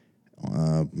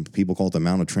 People call it the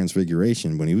Mount of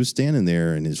Transfiguration. When he was standing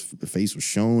there and his face was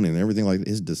shown and everything, like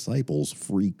his disciples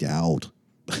freaked out.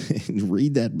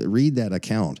 read that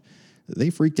account. They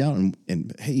freaked out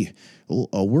and hey,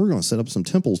 we're going to set up some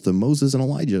temples to Moses and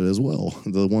Elijah as well,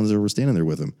 the ones that were standing there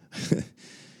with him.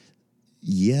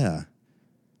 Yeah.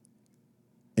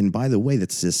 And by the way,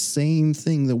 that's the same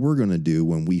thing that we're going to do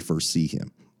when we first see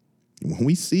him. When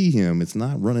we see him, it's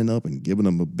not running up and giving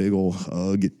him a big old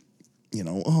hug.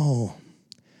 You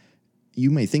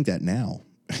may think that now.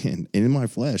 And in my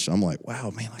flesh, I'm like,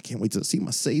 wow, man, I can't wait to see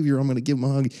my Savior. I'm going to give him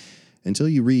a hug. Until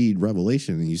you read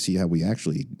Revelation and you see how we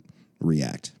actually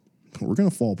react. We're going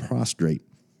to fall prostrate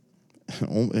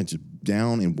and just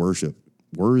down and worship.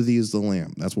 Worthy is the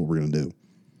Lamb. That's what we're going to do.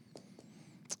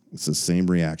 It's the same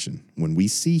reaction. When we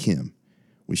see him,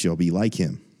 we shall be like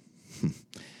him.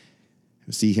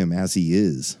 See him as he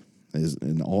is.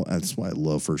 That's why I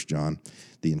love 1 John.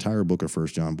 The entire book of 1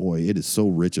 John, boy, it is so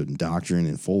rich in doctrine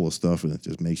and full of stuff, and it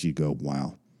just makes you go,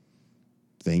 wow,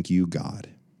 thank you, God.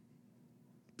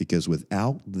 Because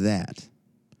without that,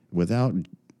 without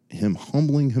him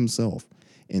humbling himself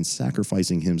and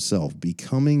sacrificing himself,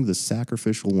 becoming the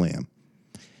sacrificial lamb,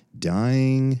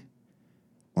 dying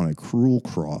on a cruel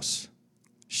cross,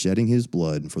 shedding his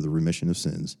blood for the remission of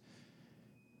sins,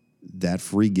 that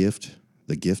free gift,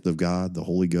 the gift of God, the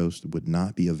Holy Ghost, would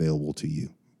not be available to you,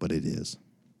 but it is.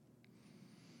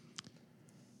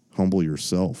 Humble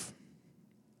yourself.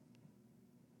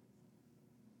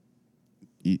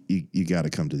 You got to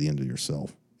come to the end of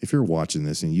yourself. If you're watching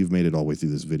this and you've made it all the way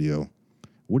through this video,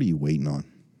 what are you waiting on?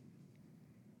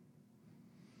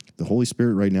 The Holy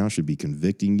Spirit right now should be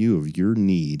convicting you of your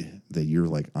need, that you're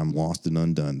like, I'm lost and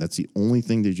undone. That's the only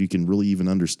thing that you can really even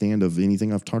understand of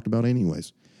anything I've talked about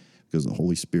anyways, because the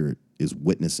Holy Spirit is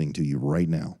witnessing to you right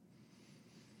now.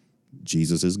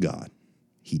 Jesus is God.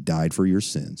 He died for your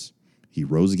sins. He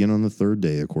rose again on the third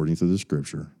day, according to the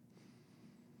scripture,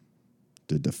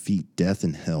 to defeat death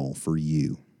and hell for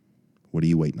you. What are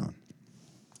you waiting on?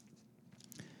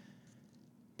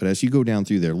 But as you go down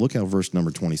through there, look how verse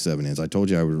number 27 is. I told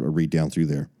you I would read down through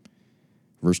there.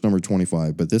 Verse number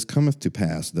 25, but this cometh to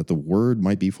pass, that the word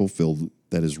might be fulfilled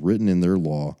that is written in their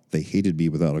law, they hated me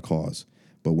without a cause.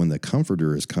 But when the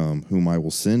Comforter is come, whom I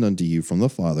will send unto you from the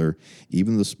Father,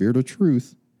 even the Spirit of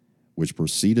truth, which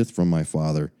proceedeth from my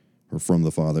Father, or from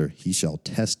the Father, he shall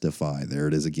testify. There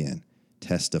it is again.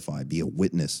 Testify. Be a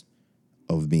witness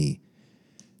of me.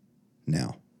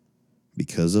 Now,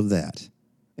 because of that,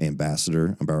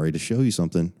 ambassador, I'm about ready to show you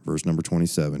something. Verse number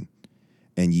 27.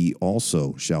 And ye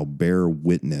also shall bear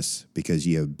witness, because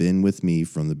ye have been with me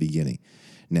from the beginning.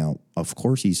 Now, of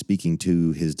course, he's speaking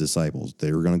to his disciples.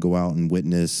 They were going to go out and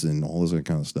witness and all this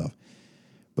kind of stuff.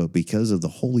 But because of the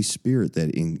Holy Spirit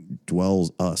that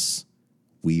indwells us,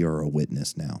 we are a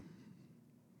witness now.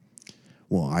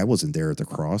 Well, I wasn't there at the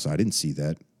cross. I didn't see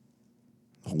that.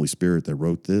 The Holy Spirit that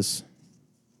wrote this,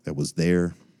 that was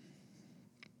there,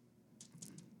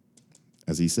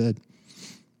 as he said,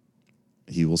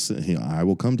 I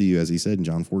will come to you, as he said in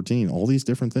John 14. All these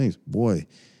different things. Boy,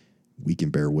 we can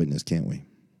bear witness, can't we?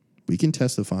 We can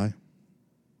testify.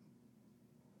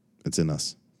 It's in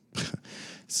us.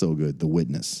 So good. The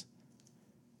witness.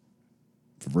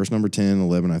 For verse number 10,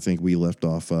 11, I think we left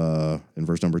off in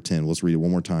verse number 10. Let's read it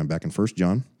one more time. Back in 1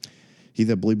 John. He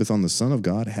that believeth on the Son of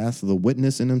God hath the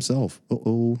witness in himself.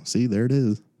 See, there it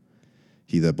is.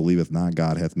 He that believeth not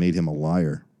God hath made him a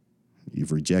liar.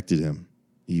 You've rejected him.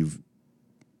 You've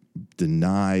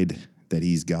denied that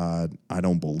he's God. I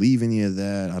don't believe any of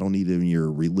that. I don't need any of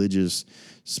your religious,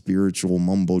 spiritual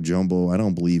mumbo jumbo. I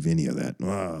don't believe any of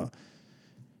that.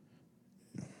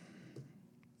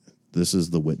 This is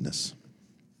the witness.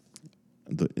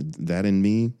 That in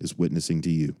me is witnessing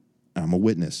to you. I'm a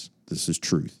witness. This is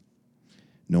truth.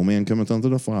 No man cometh unto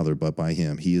the Father but by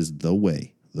him. He is the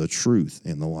way, the truth,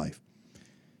 and the life.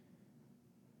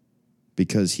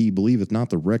 Because he believeth not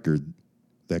the record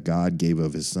that God gave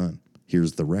of his Son.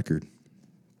 Here's the record.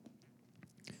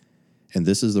 And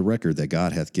this is the record that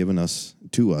God hath given us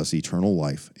to us eternal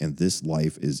life, and this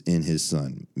life is in his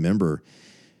Son. Remember,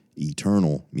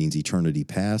 eternal means eternity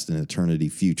past and eternity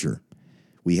future.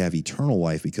 We have eternal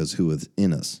life because who is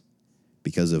in us.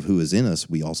 Because of who is in us,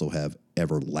 we also have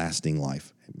everlasting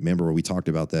life. Remember, we talked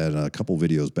about that a couple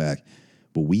videos back.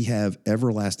 But we have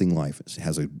everlasting life. It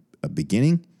has a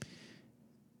beginning,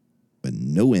 but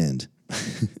no end.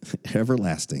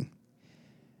 Everlasting.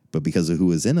 But because of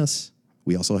who is in us,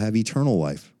 we also have eternal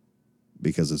life.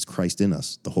 Because it's Christ in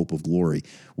us, the hope of glory.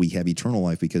 We have eternal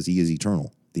life because he is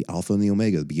eternal. The Alpha and the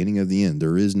Omega, the beginning of the end.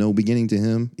 There is no beginning to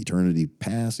him. Eternity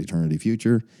past, eternity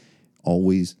future,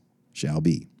 always shall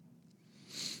be.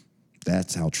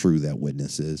 That's how true that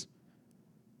witness is.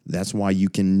 That's why you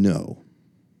can know.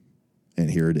 And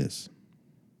here it is.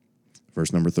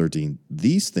 Verse number 13.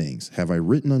 These things have I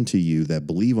written unto you that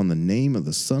believe on the name of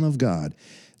the Son of God,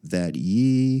 that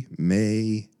ye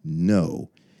may know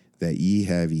that ye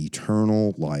have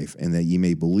eternal life, and that ye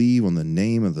may believe on the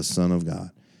name of the Son of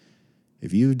God.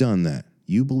 If you've done that,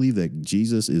 you believe that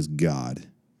Jesus is God.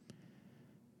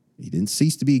 He didn't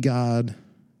cease to be God.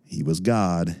 He was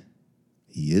God.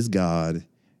 He is God,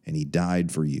 and he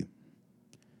died for you.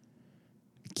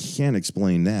 can't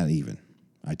explain that even.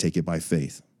 I take it by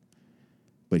faith.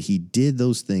 But he did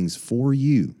those things for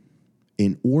you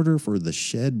in order for the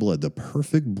shed blood, the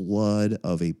perfect blood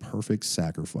of a perfect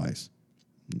sacrifice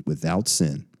without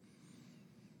sin,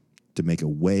 to make a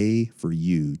way for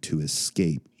you to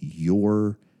escape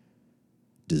your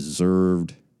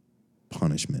deserved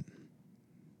punishment.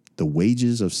 The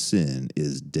wages of sin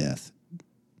is death,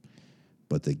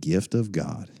 but the gift of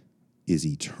God is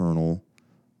eternal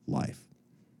life.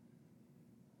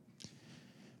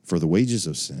 For the wages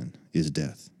of sin is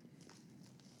death.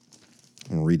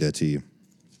 I'm going to read that to you.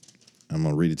 I'm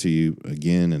going to read it to you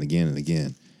again and again and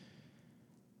again.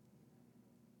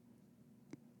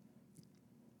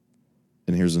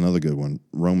 And here's another good one.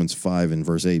 Romans 5 and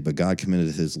verse 8. But God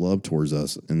commended his love towards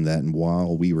us in that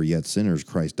while we were yet sinners,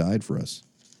 Christ died for us.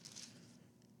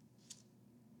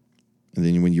 And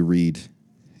then when you read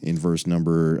in verse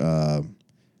number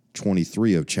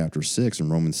 23 of chapter 6 in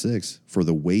Romans 6, for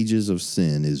the wages of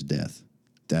sin is death.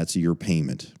 That's your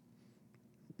payment.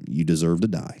 You deserve to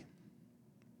die.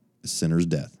 A sinner's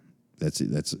death. That's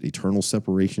eternal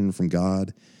separation from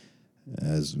God.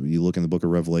 As you look in the book of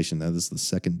Revelation, that is the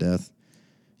second death.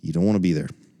 You don't want to be there.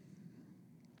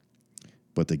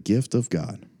 But the gift of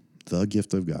God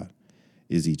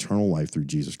is eternal life through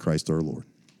Jesus Christ our Lord.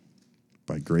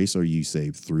 By grace are you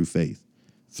saved through faith,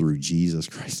 through Jesus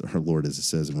Christ our Lord, as it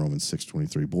says in Romans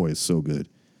 6:23. Boy, it's so good.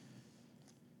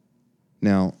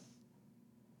 Now,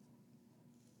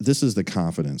 this is the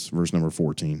confidence, verse number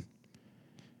 14.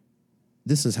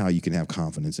 This is how you can have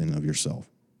confidence in and of yourself.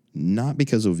 Not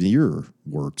because of your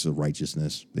works of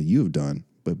righteousness that you have done,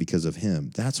 but because of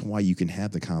him. That's why you can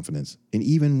have the confidence. And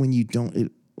even when you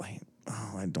don't,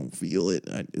 I don't feel it,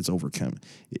 it's overcome.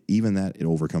 Even that, it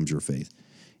overcomes your faith.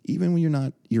 Even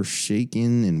when you're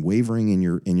shaken and wavering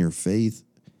in your faith,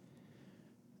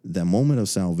 that moment of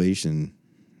salvation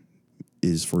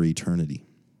is for eternity.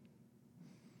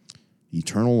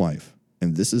 Eternal life.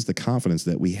 And this is the confidence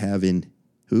that we have in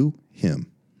who?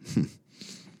 Him.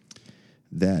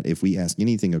 That if we ask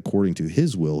anything according to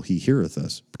his will, he heareth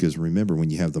us. Because remember, when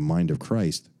you have the mind of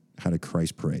Christ, how did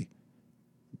Christ pray?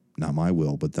 Not my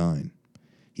will, but thine.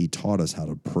 He taught us how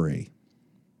to pray.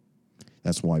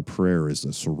 That's why prayer is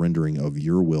a surrendering of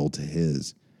your will to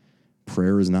his.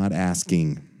 Prayer is not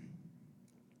asking.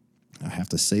 I have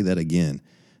to say that again.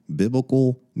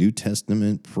 Biblical New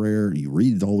Testament prayer, you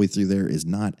read it all the way through there, is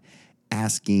not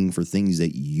asking for things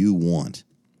that you want.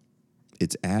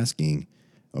 It's asking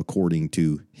according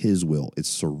to his will. It's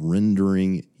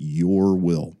surrendering your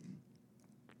will.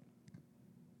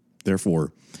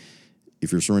 Therefore,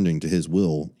 if you're surrendering to his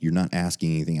will, you're not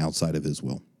asking anything outside of his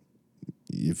will.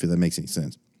 If that makes any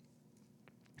sense.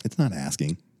 It's not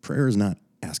asking. Prayer is not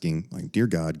asking, like, dear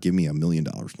God, give me $1 million,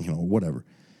 whatever.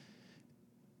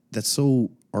 That's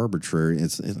so arbitrary.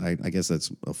 I guess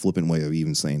that's a flippant way of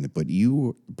even saying it. But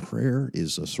prayer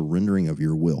is a surrendering of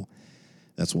your will.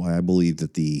 That's why I believe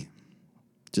that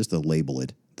just to label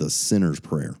it, the sinner's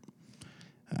prayer.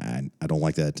 I don't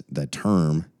like that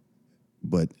term,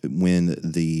 but when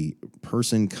the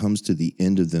person comes to the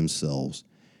end of themselves,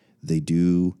 they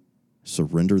do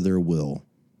surrender their will.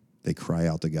 They cry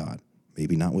out to God.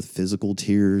 Maybe not with physical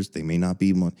tears. They may not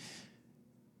be,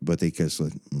 but they just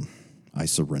like, I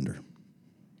surrender.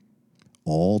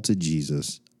 All to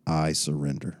Jesus, I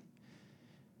surrender.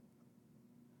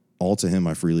 All to him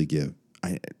I freely give.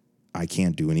 I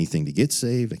can't do anything to get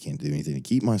saved. I can't do anything to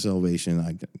keep my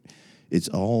salvation. It's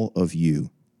all of you.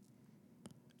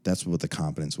 That's what the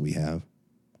confidence we have.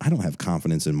 I don't have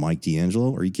confidence in Mike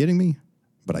D'Angelo. Are you kidding me?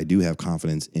 But I do have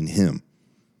confidence in him.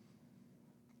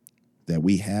 That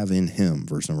we have in him,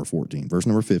 verse number 14. Verse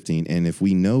number 15, and if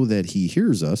we know that he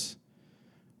hears us,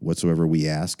 whatsoever we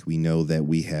ask, we know that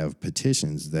we have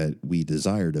petitions that we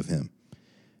desired of him.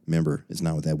 Remember, it's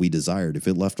not that we desired. If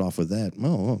it left off with that,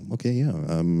 okay, yeah,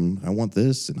 I want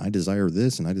this, and I desire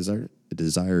this, and I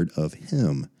desired of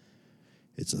him.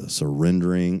 It's a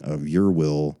surrendering of your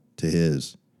will to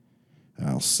his.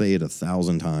 I'll say it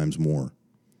 1,000 times more.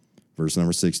 Verse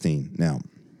number 16. Now,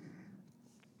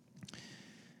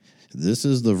 this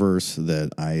is the verse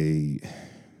that I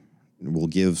will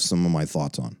give some of my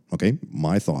thoughts on, okay?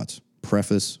 My thoughts.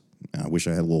 Preface. I wish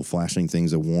I had little flashing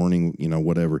things, a warning,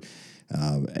 whatever.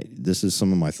 This is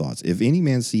some of my thoughts. If any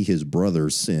man see his brother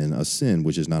sin, a sin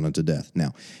which is not unto death.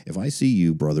 Now, if I see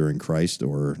you, brother in Christ,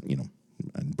 or,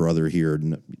 brother here,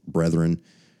 brethren,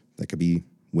 that could be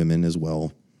women as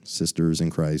well, sisters in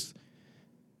Christ,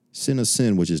 sin a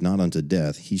sin which is not unto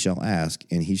death, he shall ask,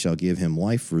 and he shall give him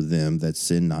life for them that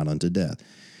sin not unto death.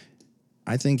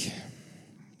 I think,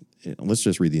 let's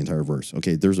just read the entire verse.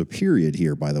 Okay, there's a period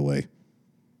here, by the way.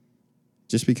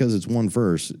 Just because it's one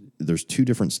verse, there's two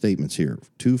different statements here,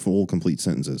 two full, complete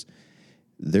sentences.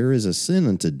 There is a sin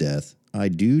unto death. I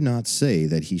do not say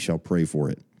that he shall pray for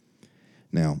it.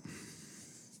 Now,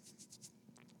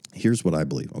 here's what I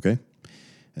believe, okay?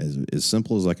 As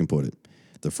simple as I can put it.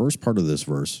 The first part of this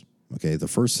verse, okay, the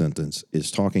first sentence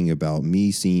is talking about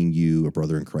me seeing you, a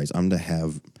brother in Christ. I'm to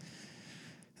have,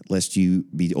 lest you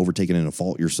be overtaken in a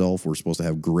fault yourself. We're supposed to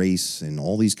have grace and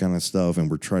all these kind of stuff, and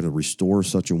we're trying to restore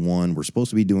such a one. We're supposed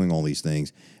to be doing all these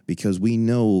things because we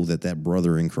know that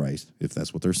brother in Christ, if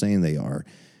that's what they're saying they are,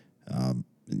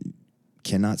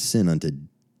 cannot sin unto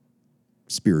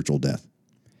spiritual death.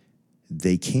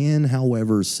 They can,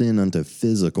 however, sin unto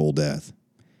physical death.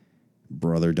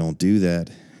 Brother, don't do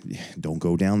that. Don't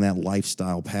go down that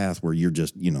lifestyle path where you're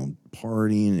just,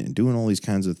 partying and doing all these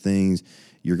kinds of things.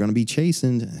 You're going to be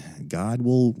chastened. God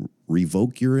will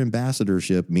revoke your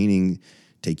ambassadorship, meaning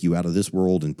take you out of this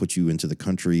world and put you into the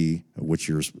country which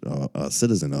you're a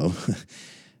citizen of.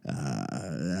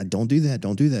 Don't do that.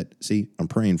 Don't do that. See, I'm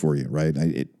praying for you,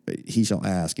 right? He shall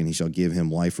ask, and he shall give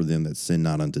him life for them that sin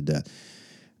not unto death.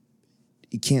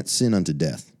 You can't sin unto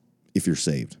death if you're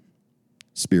saved.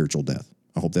 Spiritual death.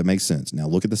 I hope that makes sense. Now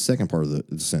look at the second part of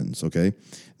the sentence, okay?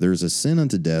 There's a sin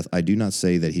unto death. I do not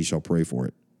say that he shall pray for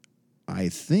it. I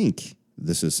think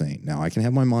this is saying, now I can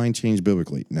have my mind changed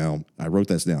biblically. Now, I wrote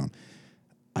this down.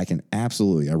 I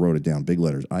wrote it down, big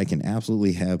letters. I can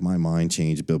absolutely have my mind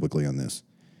changed biblically on this.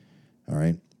 All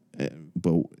right?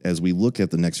 But as we look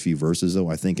at the next few verses, though,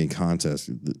 I think in context,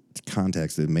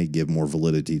 it may give more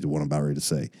validity to what I'm about ready to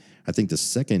say. I think the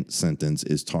second sentence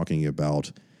is talking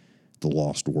about the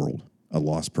lost world, a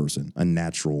lost person, a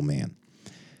natural man.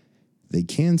 They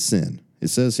can sin. It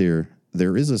says here,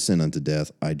 there is a sin unto death.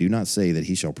 I do not say that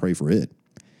he shall pray for it.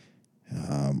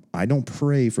 I don't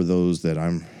pray for those that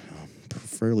I'm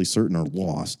fairly certain are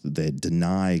lost, that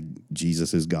deny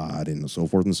Jesus is God and so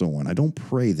forth and so on. I don't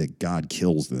pray that God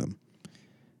kills them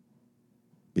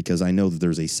because I know that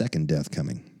there's a second death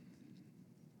coming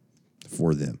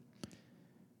for them.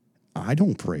 I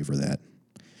don't pray for that.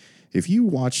 If you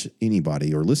watch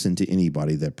anybody or listen to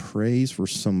anybody that prays for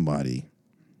somebody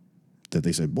that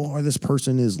they say, boy, this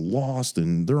person is lost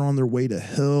and they're on their way to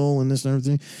hell and this and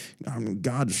everything,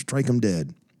 God, strike them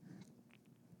dead.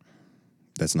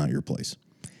 That's not your place.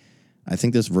 I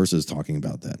think this verse is talking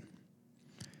about that.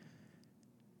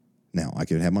 Now, I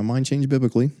could have my mind changed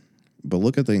biblically, but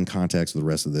look at the context of the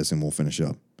rest of this and we'll finish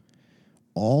up.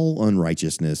 All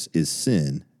unrighteousness is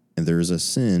sin, and there is a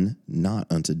sin not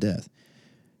unto death.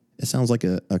 It sounds like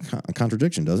a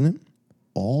contradiction, doesn't it?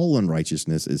 All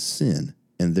unrighteousness is sin,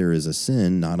 and there is a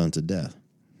sin not unto death.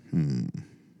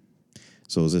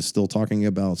 So is it still talking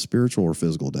about spiritual or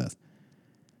physical death?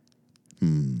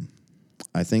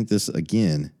 I think this,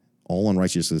 again, all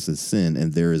unrighteousness is sin,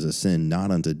 and there is a sin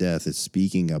not unto death. It's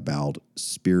speaking about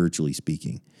spiritually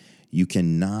speaking. You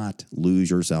cannot lose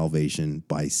your salvation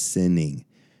by sinning.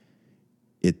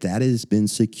 If that has been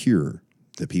secure,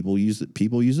 the people use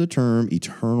the term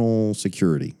eternal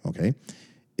security, okay?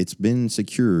 It's been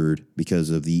secured because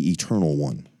of the eternal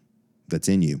one that's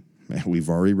in you. We've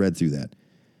already read through that.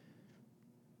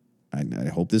 I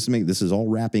hope this is all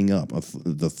wrapping up of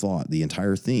the thought, the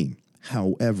entire theme.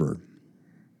 However,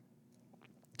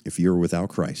 if you're without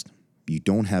Christ, you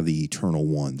don't have the eternal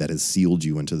one that has sealed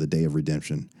you into the day of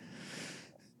redemption.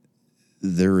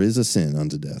 There is a sin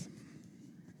unto death.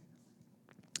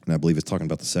 And I believe it's talking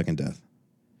about the second death.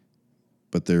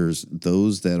 But there's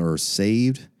those that are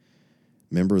saved.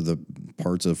 Remember the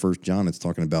parts of 1 John, it's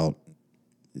talking about,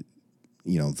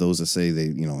 those that say they,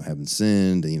 haven't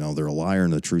sinned, they're a liar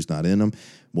and the truth's not in them.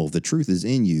 Well, if the truth is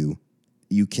in you,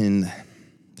 you can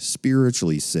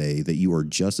spiritually say that you are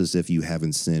just as if you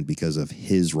haven't sinned because of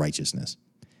his righteousness.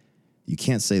 You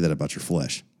can't say that about your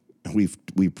flesh.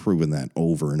 We've proven that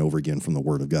over and over again from the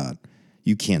Word of God.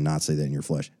 You cannot say that in your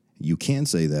flesh. You can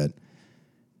say that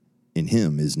in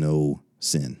him is no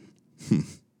sin.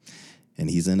 And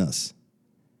he's in us.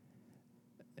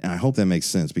 And I hope that makes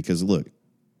sense because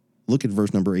look at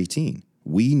verse number 18.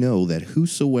 We know that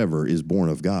whosoever is born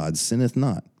of God sinneth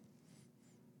not.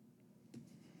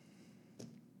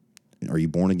 Are you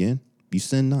born again? You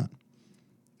sin not.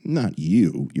 Not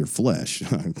you, your flesh.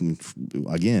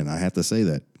 Again, I have to say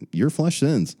that. Your flesh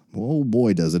sins. Oh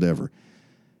boy, does it ever.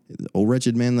 Oh,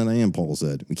 wretched man that I am, Paul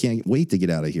said. We can't wait to get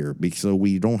out of here so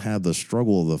we don't have the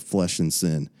struggle of the flesh and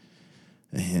sin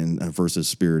and versus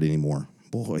spirit anymore.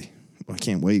 Boy, I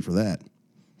can't wait for that.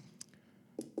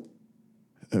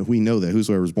 We know that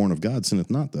whosoever is born of God sinneth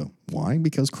not, though. Why?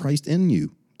 Because Christ in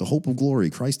you, the hope of glory,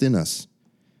 Christ in us.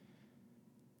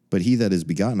 But he that is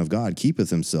begotten of God keepeth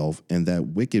himself, and that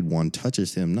wicked one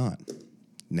toucheth him not.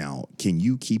 Now, can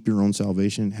you keep your own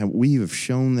salvation? We have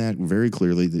shown that very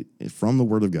clearly that from the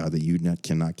Word of God that you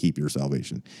cannot keep your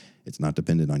salvation. It's not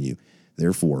dependent on you.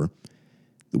 Therefore,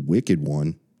 the wicked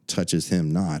one touches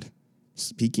him not.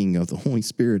 Speaking of the Holy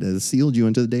Spirit has sealed you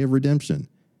unto the day of redemption.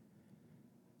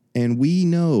 And we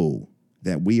know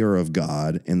that we are of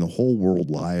God, and the whole world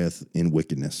lieth in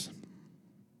wickedness.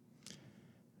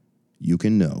 You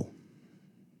can know.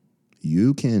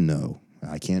 You can know.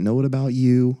 I can't know it about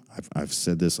you. I've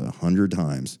said this 100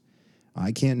 times.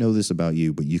 I can't know this about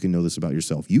you, but you can know this about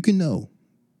yourself. You can know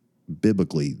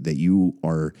biblically that you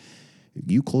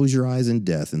close your eyes in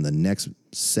death, in the next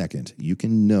second, you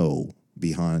can know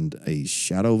beyond a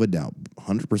shadow of a doubt,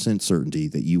 100% certainty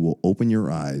that you will open your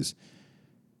eyes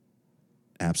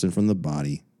absent from the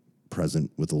body, present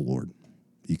with the Lord.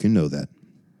 You can know that.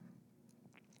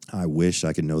 I wish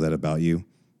I could know that about you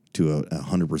to a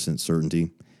 100%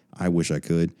 certainty. I wish I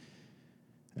could.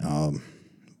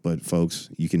 But folks,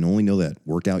 you can only know that.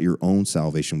 Work out your own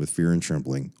salvation with fear and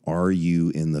trembling. Are you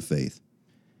in the faith?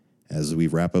 As we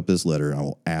wrap up this letter, I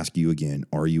will ask you again,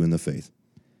 are you in the faith?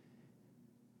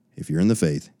 If you're in the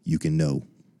faith, you can know.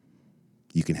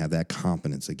 You can have that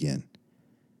confidence again.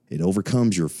 It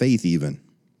overcomes your faith even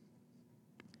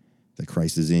that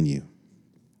Christ is in you.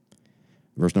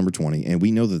 Verse number 20, and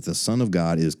we know that the Son of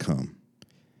God is come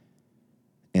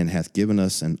and hath given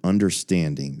us an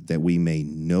understanding that we may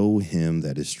know him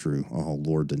that is true. Oh,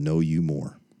 Lord, to know you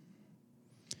more.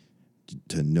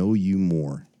 To know you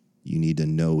more, you need to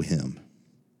know him,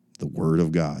 the Word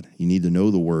of God. You need to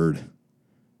know the Word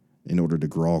in order to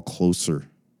draw closer.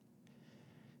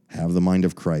 Have the mind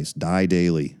of Christ. Die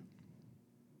daily.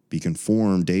 Be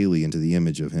conformed daily into the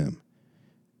image of him.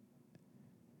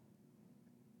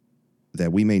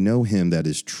 That we may know him that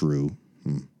is true.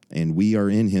 And we are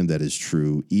in him that is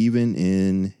true, even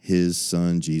in his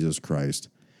Son, Jesus Christ.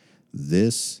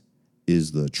 This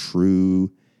is the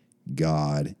true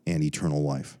God and eternal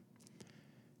life.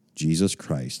 Jesus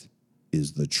Christ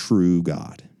is the true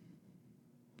God.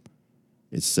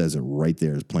 It says it right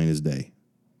there, as plain as day.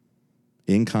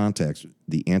 In context,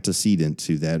 the antecedent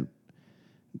to that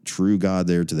true God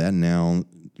there, to that noun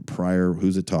prior,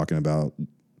 who's it talking about?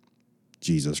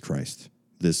 Jesus Christ.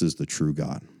 This is the true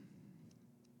God.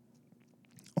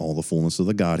 All the fullness of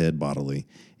the Godhead bodily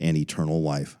and eternal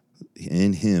life.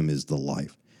 In him is the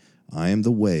life. I am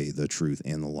the way, the truth,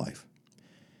 and the life.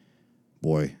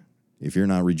 Boy, if you're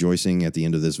not rejoicing at the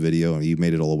end of this video and you've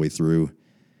made it all the way through,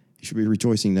 you should be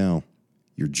rejoicing now.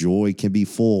 Your joy can be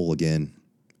full again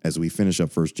as we finish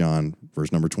up 1 John,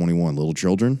 verse number 21. Little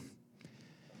children,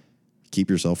 keep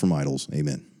yourself from idols.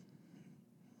 Amen.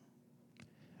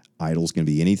 Idols can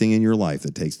be anything in your life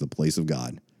that takes the place of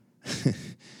God.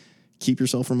 Keep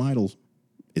yourself from idols.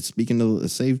 It's speaking to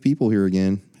saved people here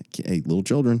again. Hey, little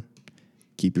children,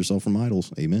 keep yourself from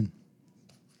idols. Amen.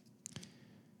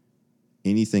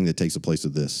 Anything that takes the place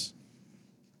of this,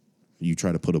 you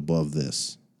try to put above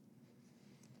this,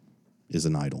 is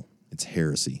an idol. It's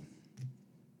heresy.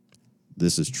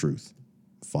 This is truth.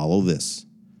 Follow this,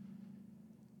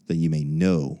 that ye may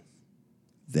know,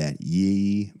 that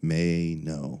ye may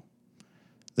know.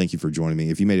 Thank you for joining me.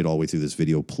 If you made it all the way through this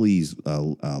video, please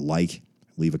like,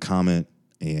 leave a comment,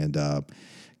 and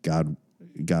God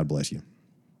bless you.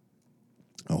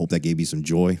 I hope that gave you some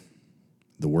joy,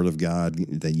 the Word of God,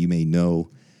 that you may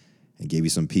know, and gave you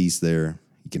some peace there.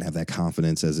 You can have that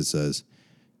confidence, as it says.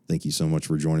 Thank you so much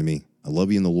for joining me. I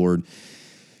love you in the Lord.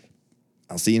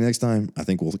 I'll see you next time. I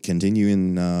think we'll continue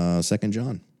in 2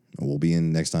 John. We'll be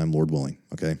in next time, Lord willing.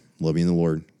 Okay? Love you in the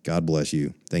Lord. God bless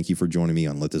you. Thank you for joining me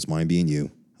on Let This Mind Be in You.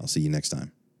 I'll see you next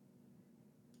time.